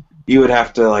 But you would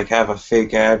have to like have a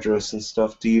fake address and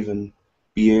stuff to even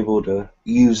be able to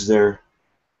use their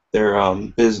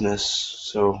business.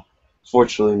 So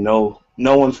fortunately, no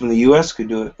one from the U.S. could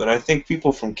do it. But I think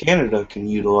people from Canada can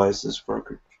utilize this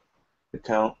brokerage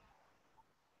account.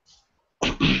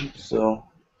 So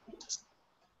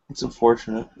it's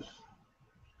unfortunate. man.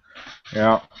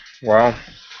 Yeah. Well,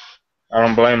 I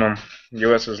don't blame them.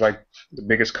 U.S. is like the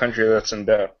biggest country that's in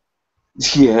debt.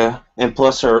 Yeah, and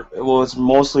plus it's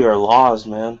mostly our laws,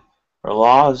 man. Our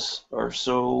laws are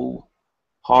so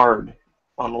hard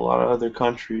on a lot of other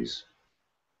countries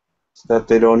that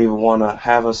they don't even want to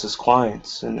have us as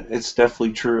clients, and it's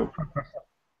definitely true.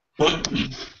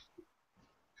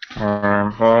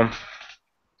 Well,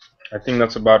 I think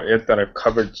that's about it that I've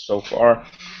covered so far.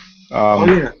 Oh Um,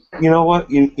 yeah, you know what?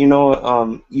 You know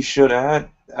what? You should add.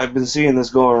 I've been seeing this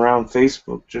go around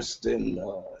Facebook, just in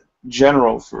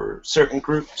general for certain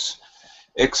groups.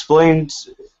 Explained.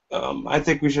 I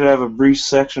think we should have a brief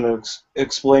section of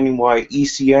explaining why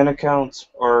ECN accounts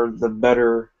are the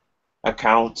better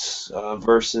accounts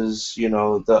versus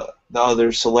the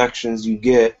other selections you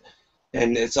get.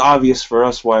 And it's obvious for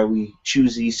us why we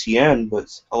choose ECN, but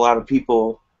a lot of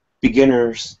people,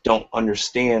 beginners, don't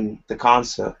understand the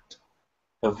concept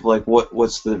of like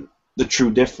what's the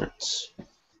true difference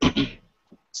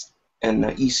in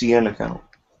the ECN account.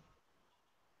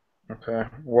 okay.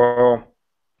 Well,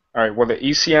 all right. Well, the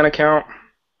ECN account,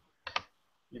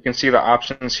 you can see the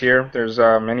options here. There's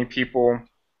many people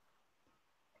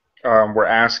were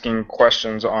asking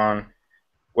questions on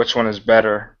which one is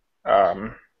better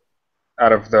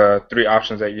out of the three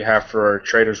options that you have for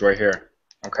traders right here.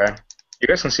 Okay. You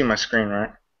guys can see my screen,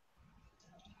 right?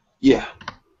 Yeah.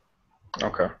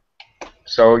 Okay.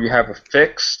 So you have a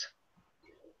fixed.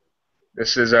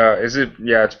 This is it?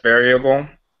 Yeah, it's variable,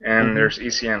 and Hmm. there's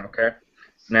ECN. Okay.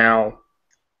 Now,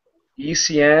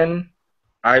 ECN,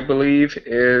 I believe,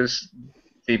 is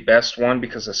the best one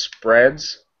because of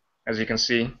spreads. As you can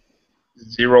see,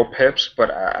 0 pips,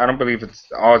 but I don't believe it's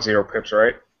all 0 pips,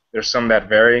 right? There's some that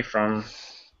vary from.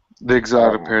 The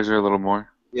exotic Um, pairs are a little more.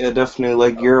 Yeah, definitely.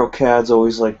 Like EuroCAD's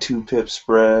always like 2 pip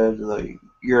spread. Like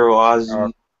Euro uh,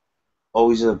 Aussie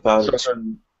always about a so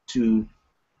two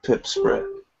pip spread.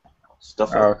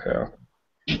 Stuff like okay,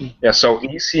 yeah. So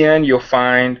ECN, you'll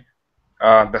find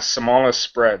the smallest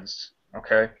spreads.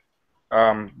 Okay.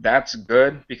 That's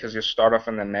good because you start off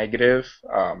in the negative,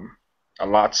 a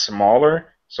lot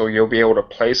smaller, so you'll be able to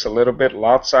place a little bit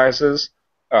lot sizes,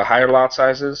 higher lot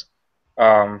sizes,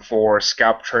 for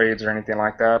scalp trades or anything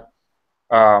like that.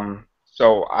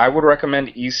 So I would recommend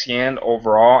ECN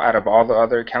overall out of all the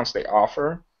other accounts they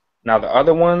offer. Now the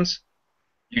other ones,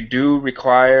 you do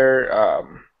require,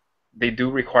 they do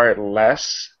require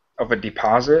less of a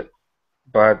deposit,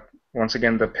 but once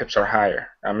again, the pips are higher.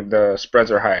 I mean, the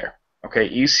spreads are higher. Okay,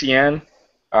 ECN,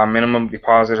 minimum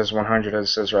deposit is 100, as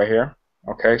it says right here.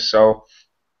 Okay, so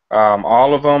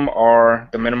all of them are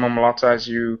the minimum lot size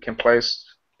you can place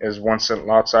is 1 cent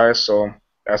lot size, so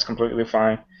that's completely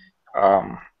fine.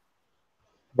 Um,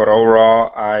 but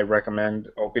overall, I recommend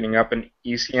opening up an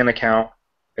ECN account.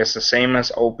 It's the same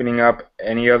as opening up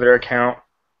any other account,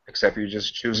 except you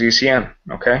just choose ECN.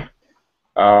 Okay.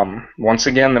 Once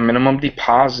again, the minimum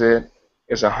deposit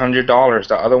is $100.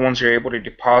 The other ones you're able to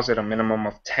deposit a minimum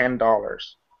of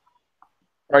 $10.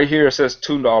 Right here it says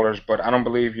 $2, but I don't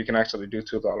believe you can actually do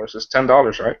 $2. It's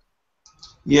 $10, right?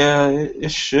 Yeah,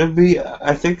 it should be.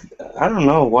 I think I don't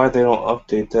know why they don't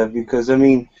update that because I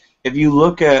mean, if you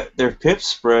look at their pip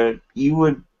spread, you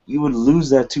would lose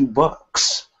that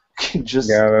 $2 just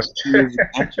Yeah, as that's soon as you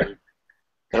enter.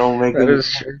 It don't make that any is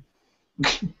sense. true.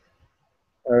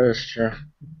 That is true. Just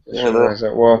Yeah, that. realized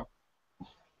that. Well,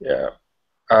 yeah.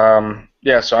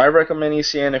 Yeah, so I recommend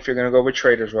ECN if you're gonna go with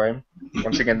Traders Way.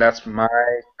 Once again, that's my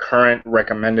current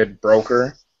recommended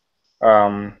broker.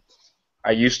 Um,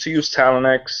 I used to use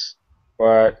Talonex,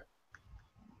 but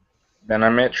then I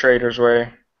met Traders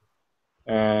Way,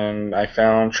 and I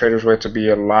found Traders Way to be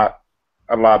a lot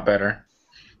better,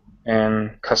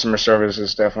 and customer service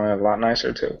is definitely a lot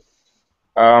nicer too.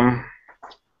 I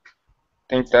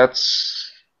think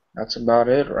that's about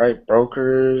it, right?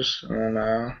 Brokers,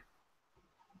 and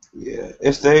Yeah,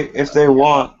 if they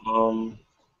want,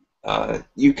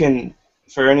 you can,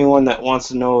 for anyone that wants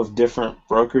to know of different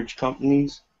brokerage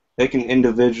companies, they can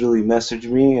individually message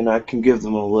me, and I can give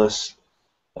them a list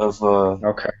of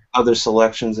okay, other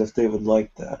selections if they would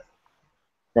like that.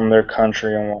 from their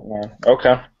country and whatnot.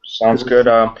 Okay, sounds 'Cause good.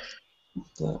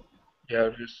 the- Yeah,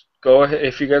 just go ahead.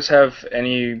 If you guys have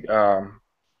any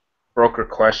broker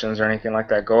questions or anything like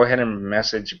that, go ahead and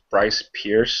message Bryce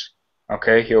Pierce.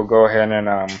 Okay, he'll go ahead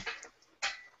and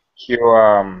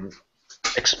he'll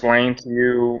explain to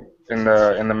you in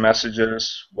the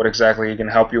messages what exactly he can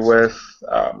help you with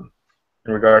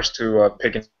in regards to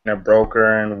picking a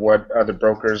broker and what other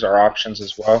brokers are options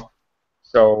as well.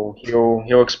 So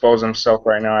he'll expose himself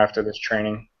right now after this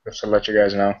training, just to let you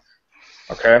guys know.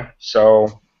 Okay,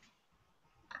 so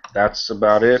that's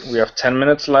about it. We have 10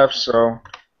 minutes left, so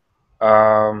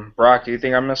Brock, do you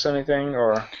think I missed anything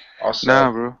or all set?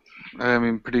 Nah, bro. I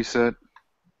mean, pretty set.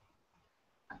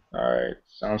 All right,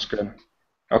 sounds good.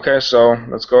 Okay, so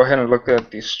let's go ahead and look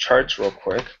at these charts real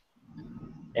quick,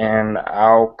 and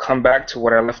I'll come back to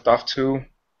what I left off to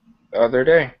the other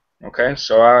day. Okay,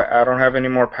 so I don't have any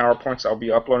more PowerPoints. I'll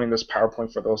be uploading this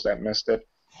PowerPoint for those that missed it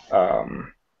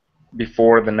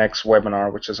before the next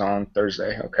webinar, which is on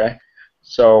Thursday. Okay,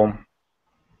 so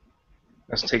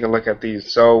let's take a look at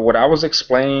these. So what I was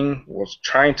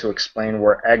trying to explain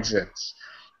were exits.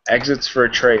 Exits for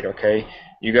a trade, okay?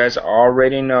 You guys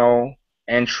already know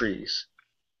entries,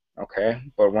 okay?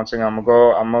 But once again, I'm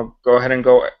gonna go ahead and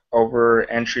go over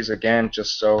entries again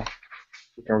just so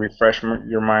you can refresh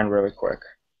your mind really quick.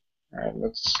 All right,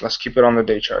 let's keep it on the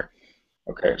day chart.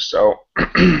 Okay, so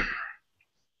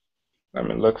let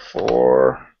me look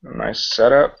for a nice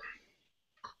setup.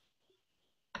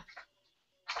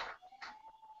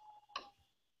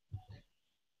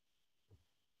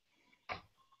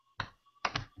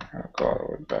 I'll go all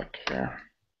the way back here.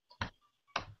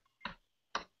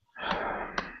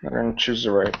 I didn't choose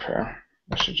the right pair.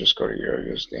 I should just go to Euro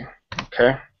USD.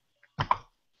 Okay.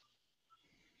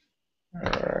 All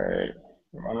right.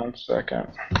 1 second.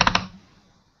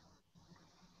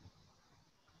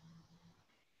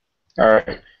 All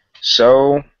right.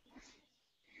 So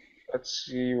let's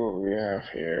see what we have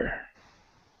here.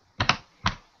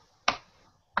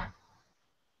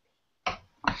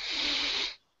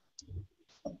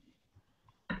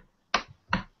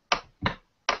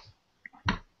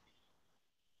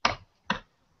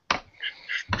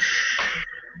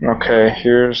 Okay,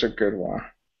 here's a good one.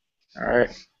 All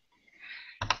right.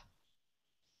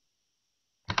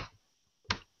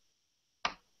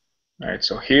 All right,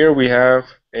 so here we have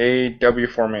a W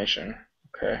formation.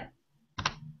 Okay.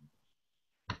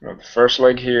 The first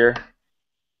leg here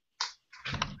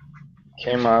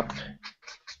came up.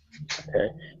 Okay.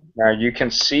 Now you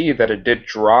can see that it did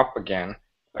drop again,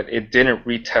 but it didn't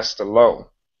retest the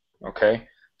low. Okay.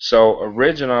 So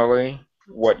originally,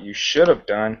 what you should have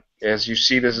done is you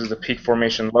see this is the peak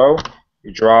formation low.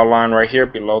 You draw a line right here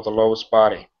below the lowest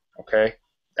body. Okay.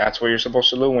 That's what you're supposed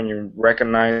to do when you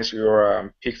recognize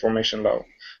your peak formation low.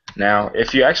 Now,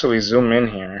 if you actually zoom in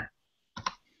here,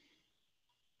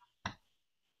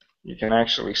 you can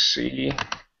actually see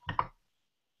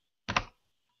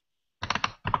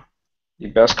the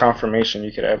best confirmation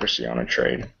you could ever see on a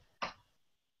trade.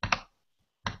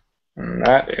 And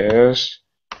that is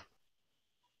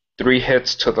 3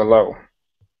 hits to the low.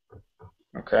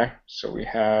 Okay, so we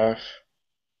have,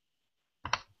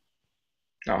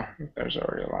 no, there's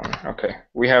already a line. Okay,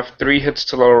 we have 3 hits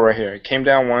to low right here. It came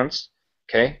down once,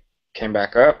 okay, came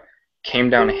back up, came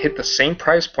down and hit the same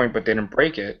price point but didn't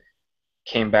break it,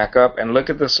 came back up, and look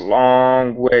at this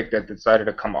long wick that decided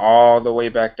to come all the way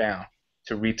back down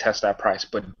to retest that price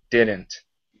but didn't.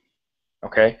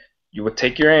 Okay, you would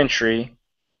take your entry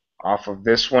off of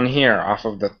this one here, off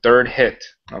of the third hit.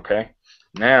 Okay,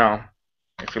 now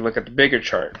if you look at the bigger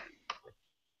chart,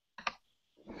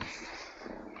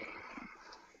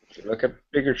 if you look at the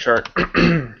bigger chart,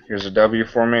 here's a W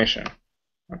formation.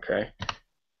 Okay,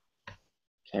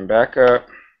 came back up,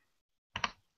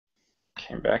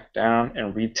 came back down,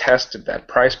 and retested that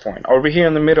price point. Over here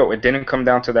in the middle, it didn't come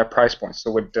down to that price point,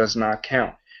 so it does not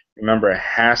count. Remember, it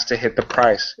has to hit the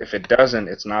price. If it doesn't,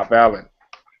 it's not valid.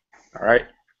 All right.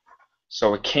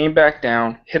 So it came back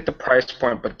down, hit the price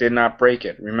point, but did not break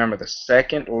it. Remember, the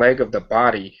second leg of the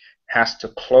body has to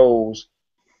close.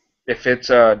 If it's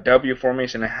a W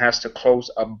formation, it has to close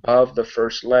above the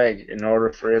first leg in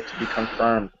order for it to be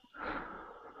confirmed.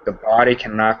 The body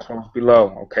cannot close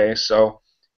below. Okay, so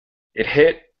it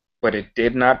hit, but it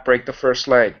did not break the first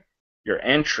leg. Your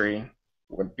entry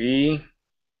would be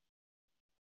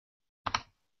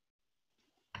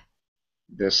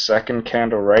this second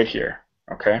candle right here.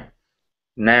 Okay.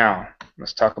 Now,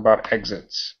 let's talk about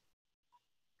exits.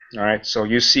 All right, so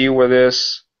you see where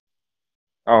this,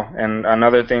 oh, and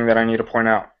another thing that I need to point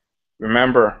out.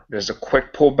 Remember, there's a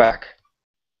quick pullback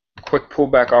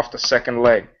off the second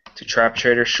leg to trap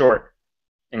trader short.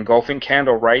 Engulfing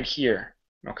candle right here.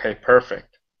 Okay,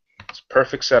 perfect. It's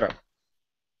perfect setup.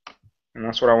 And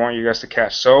that's what I want you guys to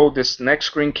catch. So this next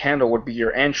green candle would be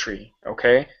your entry,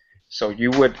 okay? So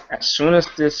you would, as soon as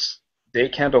this day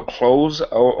candle close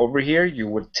over here, you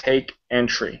would take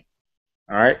entry.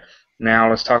 All right. Now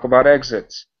let's talk about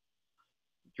exits.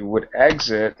 You would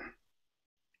exit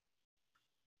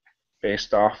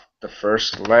based off the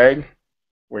first leg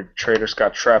where traders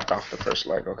got trapped off the first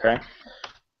leg, okay?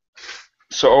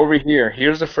 So over here,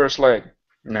 here's the first leg.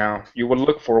 Now you would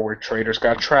look for where traders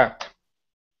got trapped.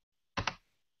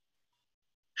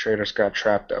 Traders got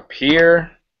trapped up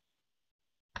here.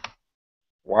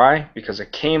 Why? Because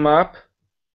it came up,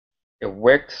 it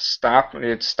wicked,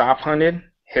 it stop hunted,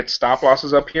 hit stop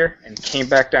losses up here, and came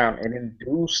back down and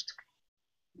induced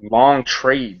long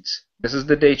trades. This is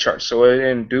the day chart, so it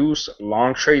induced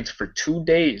long trades for 2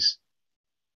 days,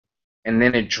 and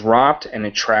then it dropped and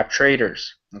it trapped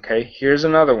traders. Okay, here's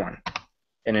another one.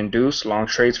 It induced long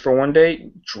trades for 1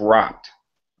 day, dropped.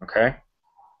 Okay,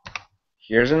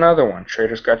 here's another one.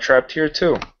 Traders got trapped here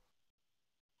too.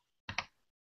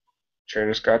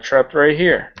 Traders got trapped right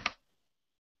here.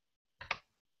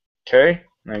 Okay,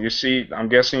 now you see, I'm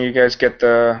guessing you guys get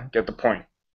the point.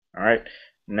 All right,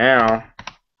 now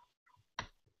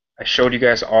I showed you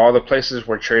guys all the places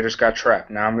where traders got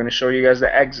trapped. Now I'm going to show you guys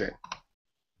the exit.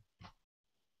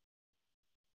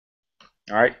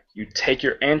 All right, you take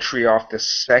your entry off the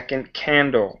second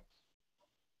candle.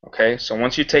 Okay, so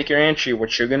once you take your entry,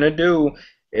 what you're going to do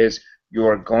is you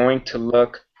are going to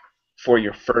look for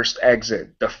your first exit,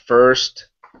 the first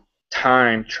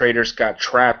time traders got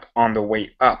trapped on the way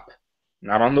up,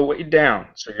 not on the way down.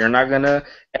 So you're not going to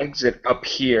exit up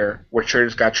here where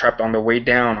traders got trapped on the way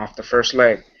down off the first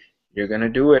leg. You're going to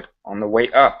do it on the way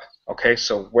up. Okay,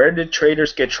 so where did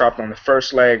traders get trapped on the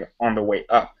first leg on the way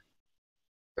up?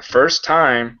 The first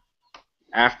time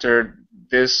after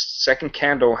this second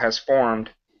candle has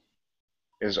formed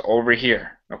is over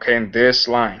here, okay, in this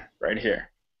line right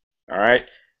here. All right,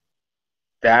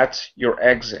 that's your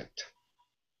exit.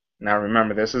 Now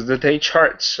remember, this is the day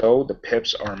chart, so the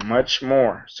pips are much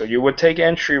more. So you would take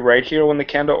entry right here when the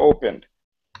candle opened.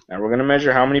 Now we're going to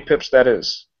measure how many pips that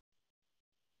is.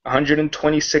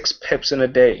 126 pips in a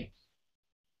day.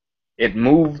 It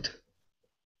moved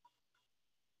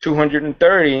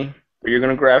 230, but you're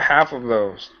going to grab half of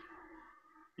those.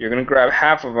 You're going to grab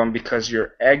half of them because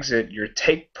your exit, your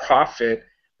take profit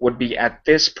would be at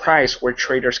this price where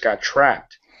traders got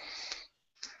trapped.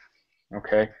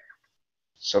 Okay,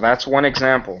 so that's one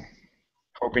example.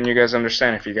 Hoping you guys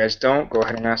understand. If you guys don't, go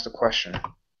ahead and ask the question.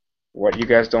 What you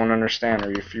guys don't understand,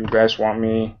 or if you guys want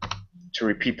me to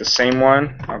repeat the same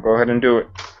one, I'll go ahead and do it.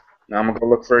 Now I'm going to go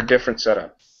look for a different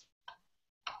setup.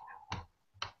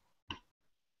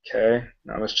 Okay,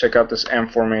 now let's check out this M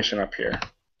formation up here.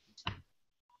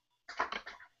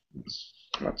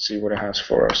 Let's see what it has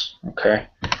for us. Okay.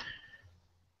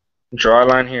 Draw a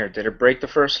line here. Did it break the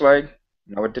first leg?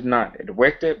 No, it did not. It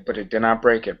wicked it, but it did not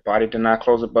break it. Body did not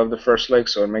close above the first leg,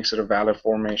 so it makes it a valid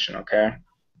formation, okay?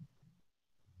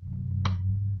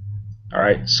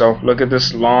 Alright, so look at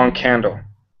this long candle.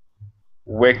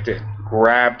 Wicked it.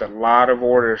 Grabbed a lot of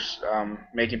orders,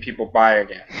 making people buy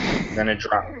again. Then it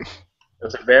dropped.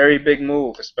 It's a very big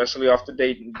move, especially off the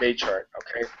day chart,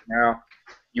 okay? Now,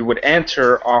 you would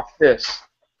enter off this,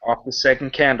 off the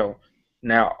second candle.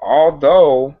 Now,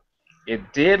 although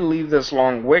it did leave this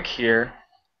long wick here,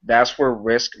 that's where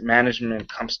risk management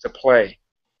comes to play.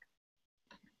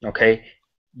 Okay,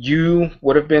 you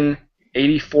would have been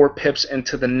 84 pips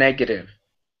into the negative,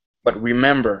 but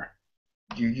remember,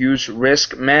 you use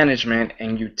risk management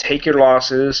and you take your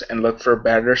losses and look for a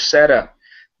better setup.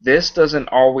 This doesn't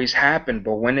always happen,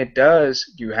 but when it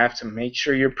does, you have to make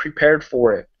sure you're prepared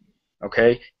for it.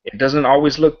 Okay, it doesn't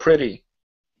always look pretty.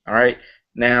 All right,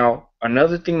 now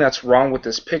another thing that's wrong with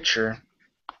this picture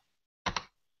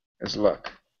is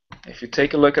look. if you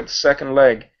take a look at the second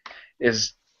leg,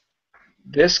 is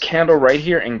this candle right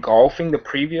here engulfing the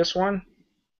previous one?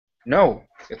 No,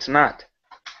 it's not.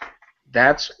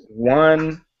 That's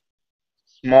one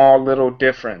small little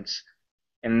difference.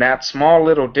 And that small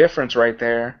little difference right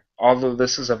there, although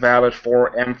this is a valid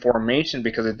 4M formation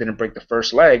because it didn't break the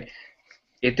first leg,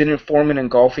 it didn't form an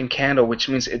engulfing candle, which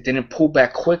means it didn't pull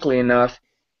back quickly enough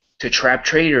to trap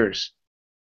traders,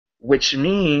 which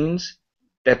means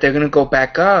that they're going to go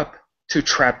back up to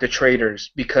trap the traders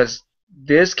because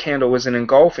this candle was an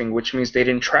engulfing, which means they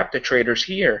didn't trap the traders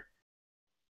here.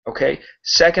 Okay,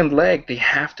 second leg, they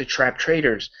have to trap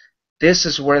traders. This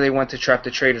is where they want to trap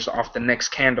the traders off the next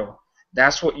candle.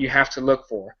 That's what you have to look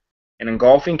for. An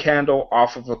engulfing candle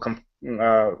off of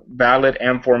a valid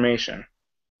M formation.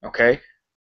 Okay,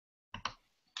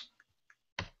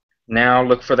 now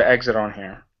look for the exit on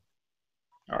here.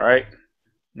 Alright,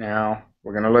 now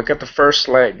we're going to look at the first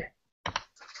leg.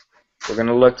 We're going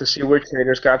to look to see where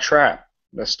traders got trapped.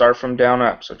 Let's start from down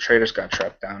up. So traders got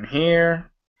trapped down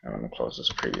here. I'm going to close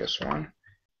this previous one.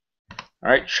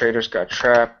 Alright, traders got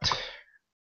trapped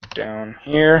down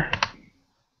here.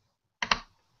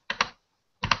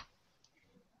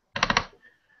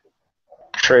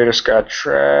 Traders got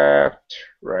trapped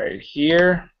right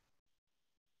here.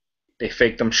 They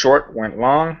faked them short, went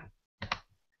long.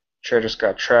 Traders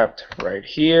got trapped right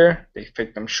here. They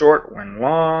faked them short, went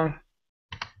long.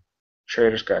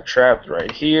 Traders got trapped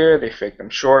right here. They faked them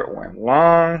short, went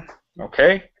long.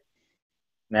 Okay.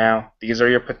 Now, these are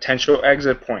your potential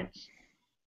exit points.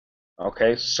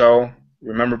 Okay, so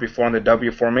remember before on the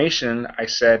W formation, I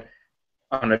said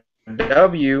on a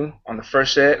W, on the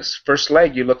first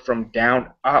leg, you look from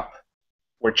down up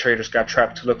where traders got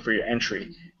trapped to look for your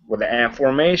entry. With the M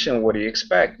formation, what do you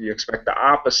expect? You expect the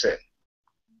opposite.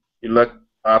 You look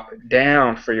up,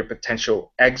 down for your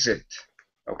potential exit.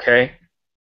 Okay?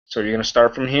 So you're going to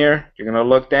start from here. You're going to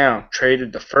look down.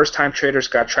 The first time traders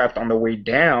got trapped on the way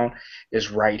down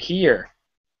is right here.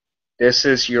 This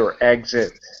is your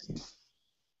exit.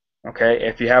 Okay?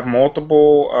 If you have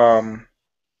multiple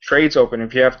trades open,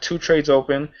 if you have 2 trades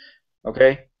open,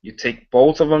 okay, you take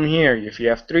both of them here. If you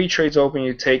have 3 trades open,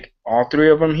 you take all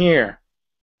 3 of them here.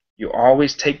 You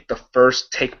always take the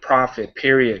first take profit,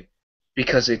 period.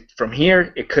 Because from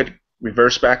here, it could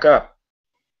reverse back up.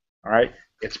 All right?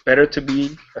 It's better to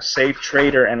be a safe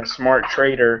trader and a smart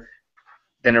trader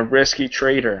than a risky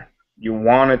trader. You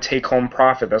want to take home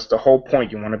profit. That's the whole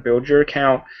point. You want to build your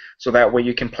account so that way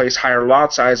you can place higher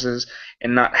lot sizes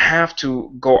and not have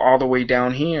to go all the way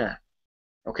down here.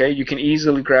 Okay? You can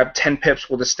easily grab 10 pips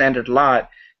with a standard lot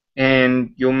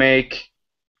and you'll make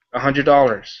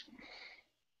 $100.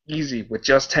 Easy. With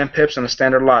just 10 pips and a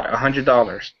standard lot,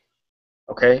 $100.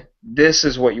 Okay? This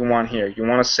is what you want here. You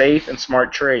want a safe and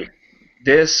smart trade.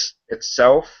 This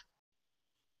itself,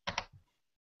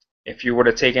 if you were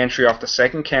to take entry off the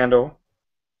second candle,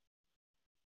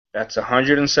 that's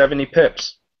 170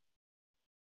 pips.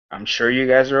 I'm sure you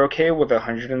guys are okay with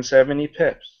 170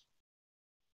 pips.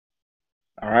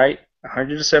 Alright?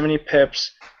 170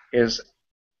 pips is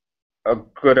a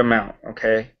good amount,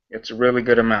 okay? It's a really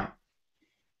good amount.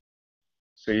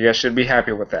 So you guys should be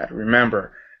happy with that.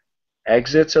 Remember,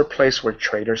 exits are placed where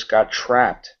traders got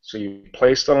trapped. So you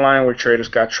place the line where traders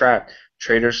got trapped.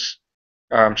 Traders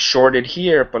shorted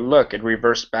here, but look, it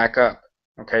reversed back up.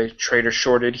 Okay, trader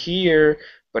shorted here,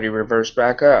 but he reversed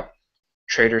back up.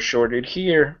 Trader shorted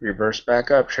here, reversed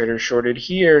back up. Trader shorted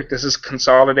here. This is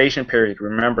consolidation period.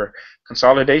 Remember,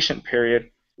 consolidation period,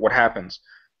 what happens?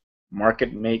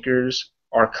 Market makers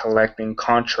are collecting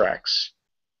contracts.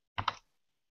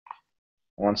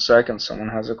 1 second, someone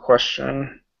has a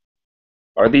question.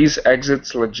 Are these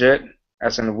exits legit?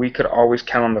 As in, we could always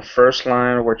count on the first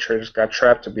line where traders got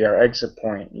trapped to be our exit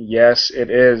point. Yes,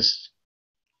 it is.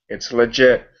 It's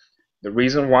legit. The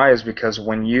reason why is because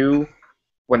when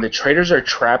the traders are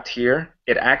trapped here,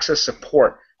 it acts as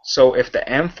support. So if the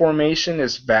M formation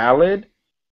is valid,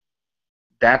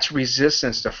 that's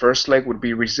resistance. The first leg would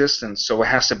be resistance. So it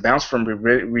has to bounce from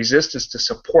resistance to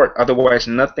support. Otherwise,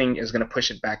 nothing is going to push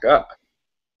it back up.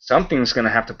 Something's going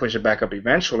to have to push it back up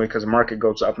eventually because the market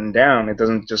goes up and down. It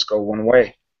doesn't just go one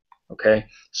way. Okay,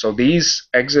 so these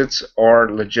exits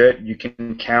are legit. You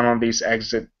can count on these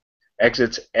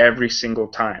exits every single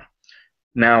time.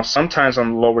 Now, sometimes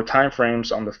on the lower time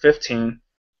frames, on the 15,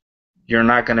 you're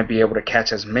not going to be able to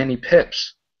catch as many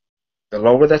pips. The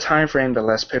lower the time frame, the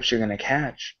less pips you're going to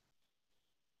catch.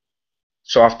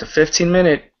 So off the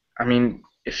 15-minute, I mean,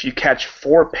 if you catch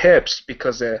 4 pips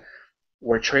because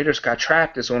where traders got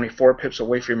trapped is only 4 pips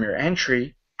away from your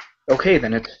entry, okay,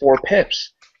 then it's 4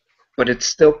 pips. But it's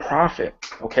still profit,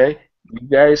 okay? You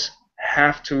guys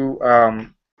have to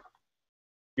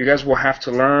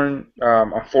learn,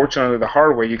 unfortunately, the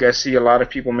hard way. You guys see a lot of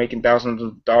people making thousands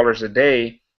of dollars a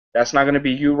day. That's not going to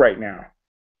be you right now.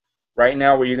 Right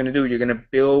now, what you're going to do, you're going to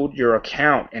build your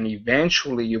account, and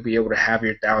eventually you'll be able to have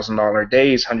your $1,000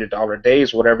 days, $100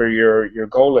 days, whatever your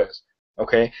goal is.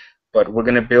 Okay, but we're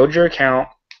going to build your account,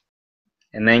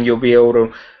 and then you'll be able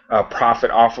to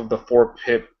profit off of the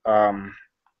 4-pip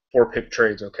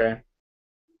trades. Okay.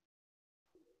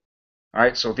 All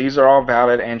right, so these are all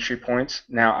valid entry points.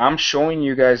 Now I'm showing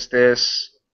you guys this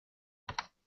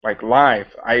like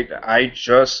live. I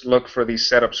just looked for these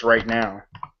setups right now.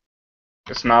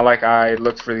 It's not like I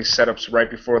looked for these setups right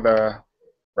before the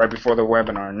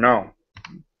webinar. No,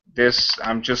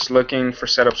 I'm just looking for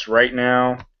setups right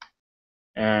now,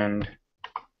 and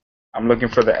I'm looking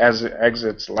for the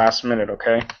exits last minute.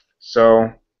 Okay,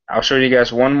 so I'll show you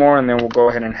guys one more, and then we'll go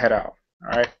ahead and head out.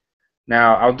 All right.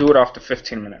 Now I'll do it off the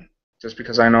 15-minute, just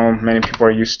because I know many people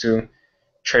are used to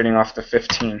trading off the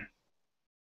 15.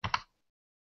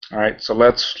 All right, so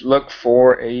let's look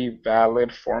for a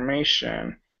valid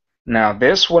formation. Now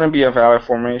this wouldn't be a valid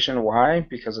formation. Why?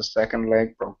 Because the second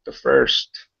leg broke the first.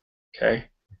 Okay,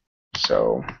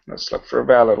 so let's look for a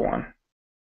valid one.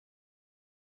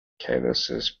 Okay, this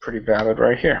is pretty valid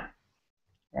right here.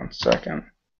 1 second.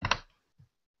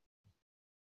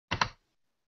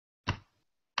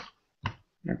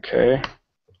 Okay,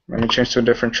 let me change to a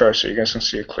different chart so you guys can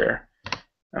see it clear.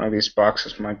 I know these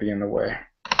boxes might be in the way.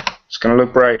 It's gonna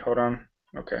look bright. Hold on.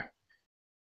 Okay.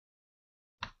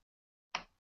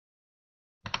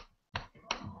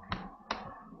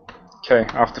 Okay,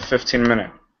 off the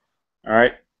 15-minute. All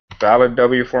right, valid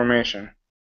W formation.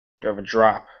 You have a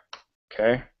drop.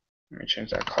 Okay, let me change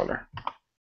that color.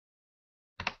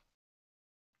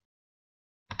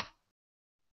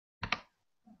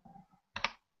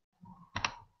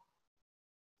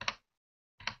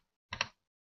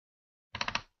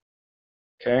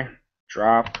 Okay,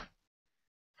 drop.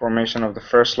 Formation of the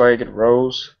first leg, it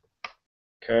rose.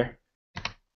 Okay,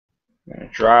 then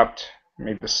it dropped,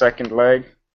 made the second leg,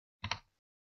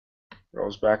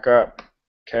 rose back up.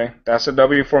 Okay, that's a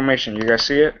W formation. You guys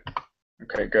see it?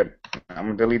 Okay, good. I'm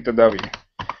gonna delete the W.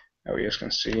 Now we just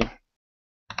can see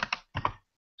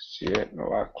it a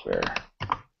lot clearer.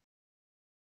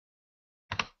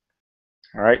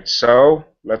 All right, so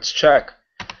let's check.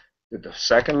 Did the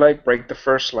second leg break the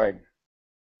first leg?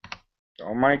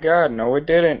 Oh my God, no it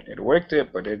didn't. It wicked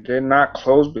it, but it did not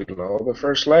close below the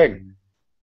first leg.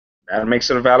 That makes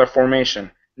it a valid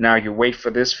formation. Now you wait for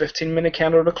this 15-minute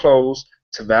candle to close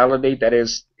to validate that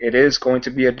it is going to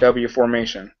be a W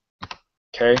formation.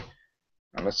 Okay,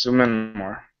 now let's zoom in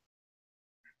more.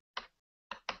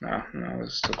 No,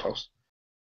 this is too close.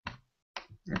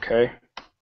 Okay,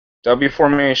 W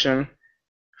formation.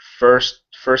 First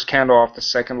candle off the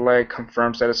second leg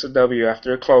confirms that it's a W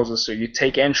after it closes. So you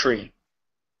take entry.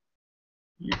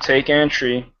 You take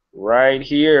entry right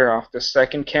here off the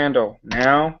second candle.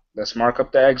 Now let's mark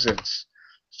up the exits,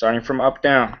 starting from up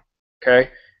down.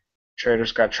 Okay,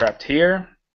 traders got trapped here.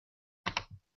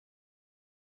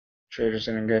 Traders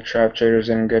didn't get trapped. Traders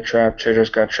didn't get trapped. Traders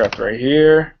got trapped right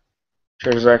here.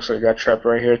 Traders actually got trapped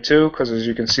right here too, because as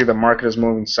you can see, the market is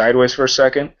moving sideways for a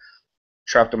second.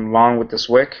 Trapped them long with this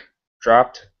wick.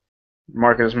 Dropped.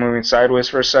 Market is moving sideways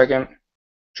for a second.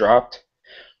 Dropped.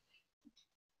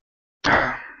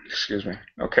 Excuse me.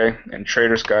 Okay, and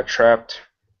traders got trapped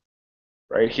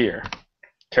right here.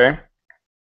 Okay,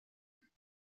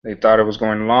 they thought it was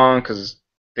going long because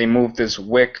they moved this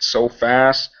wick so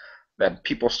fast that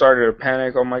people started to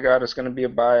panic. Oh my God, it's going to be a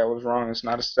buy. I was wrong. It's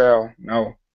not a sell.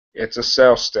 No, it's a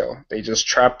sell still. They just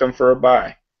trapped them for a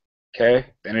buy. Okay,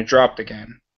 then it dropped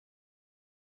again.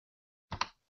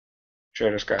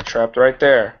 Traders got trapped right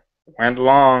there. Went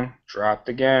long, dropped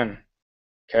again.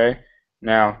 Okay,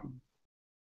 now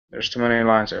there's too many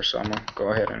lines there, so I'm gonna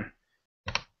go ahead and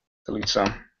delete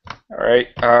some. All right.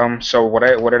 So what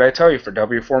did I tell you? For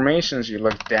W formations, you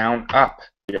look down, up,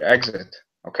 your exit.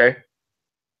 Okay.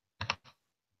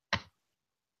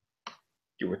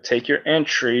 You would take your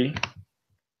entry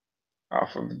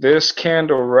off of this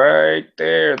candle right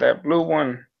there, that blue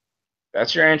one.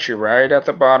 That's your entry right at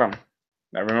the bottom.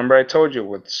 Now remember, I told you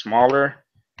with smaller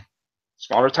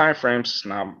time frames, it's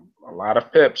not a lot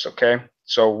of pips. Okay.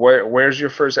 So where's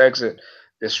your first exit?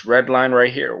 This red line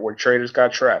right here, where traders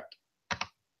got trapped.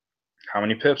 How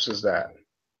many pips is that?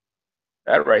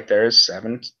 That right there is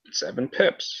 7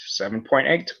 pips,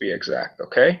 7.8 to be exact.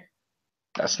 Okay,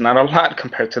 that's not a lot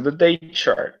compared to the day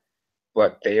chart,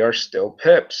 but they are still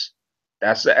pips.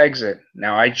 That's the exit.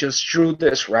 Now I just drew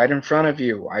this right in front of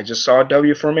you. I just saw a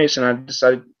W formation. I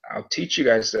decided I'll teach you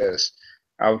guys this.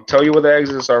 I'll tell you what the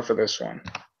exits are for this one.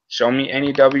 Show me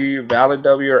any W, valid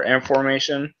W or M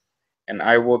formation, and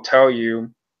I will tell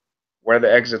you where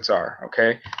the exits are.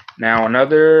 Okay. Now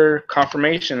another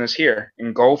confirmation is here.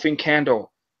 Engulfing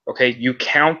candle. Okay. You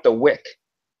count the wick.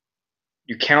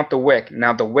 You count the wick.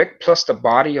 Now the wick plus the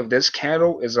body of this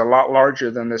candle is a lot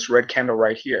larger than this red candle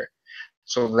right here.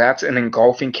 So that's an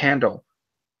engulfing candle.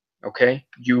 Okay.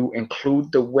 You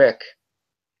include the wick.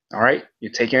 All right.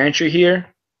 You take your entry here.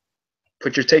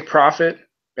 Put your take profit.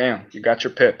 Bam. You got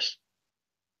your pips.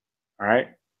 All right.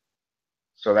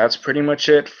 So that's pretty much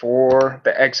it for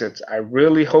the exits. I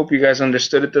really hope you guys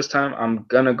understood it this time. I'm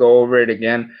gonna go over it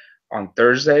again on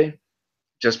Thursday,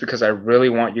 just because I really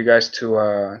want you guys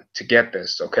to get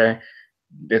this. Okay,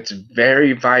 it's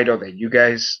very vital that you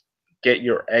guys get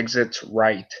your exits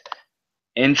right.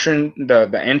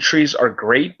 The entries are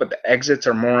great, but the exits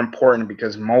are more important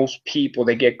because most people,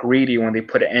 they get greedy when they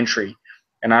put an entry,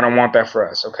 and I don't want that for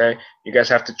us. Okay, you guys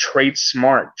have to trade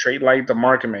smart, trade like the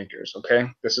market makers. Okay,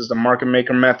 this is the market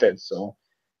maker method. So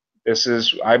this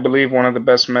is, I believe, one of the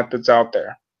best methods out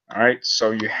there. All right, so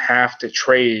you have to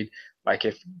trade like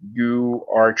if you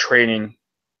are trading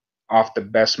off the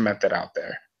best method out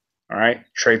there. All right,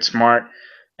 trade smart.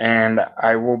 And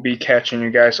I will be catching you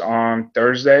guys on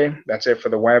Thursday. That's it for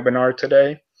the webinar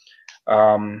today.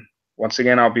 Once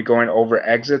again, I'll be going over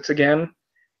exits again,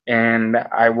 and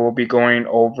I will be going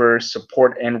over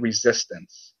support and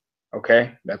resistance.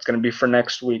 Okay, that's going to be for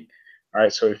next week. All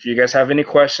right, so if you guys have any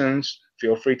questions,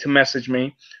 feel free to message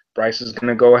me. Bryce is going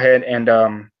to go ahead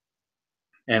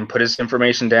and put his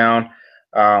information down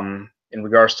in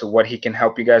regards to what he can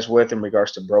help you guys with in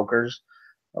regards to brokers.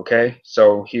 Okay,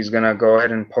 so he's gonna go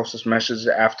ahead and post this message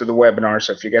after the webinar.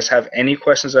 So if you guys have any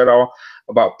questions at all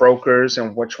about brokers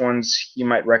and which ones he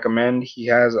might recommend, he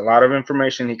has a lot of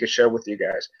information he could share with you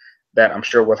guys that I'm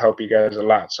sure will help you guys a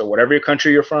lot. So whatever your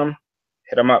country you're from,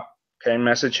 hit him up. Okay,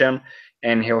 message him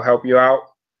and he'll help you out.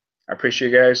 I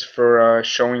appreciate you guys for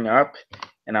showing up,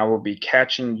 and I will be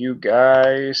catching you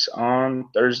guys on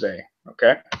Thursday.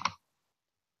 Okay,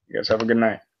 you guys have a good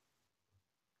night.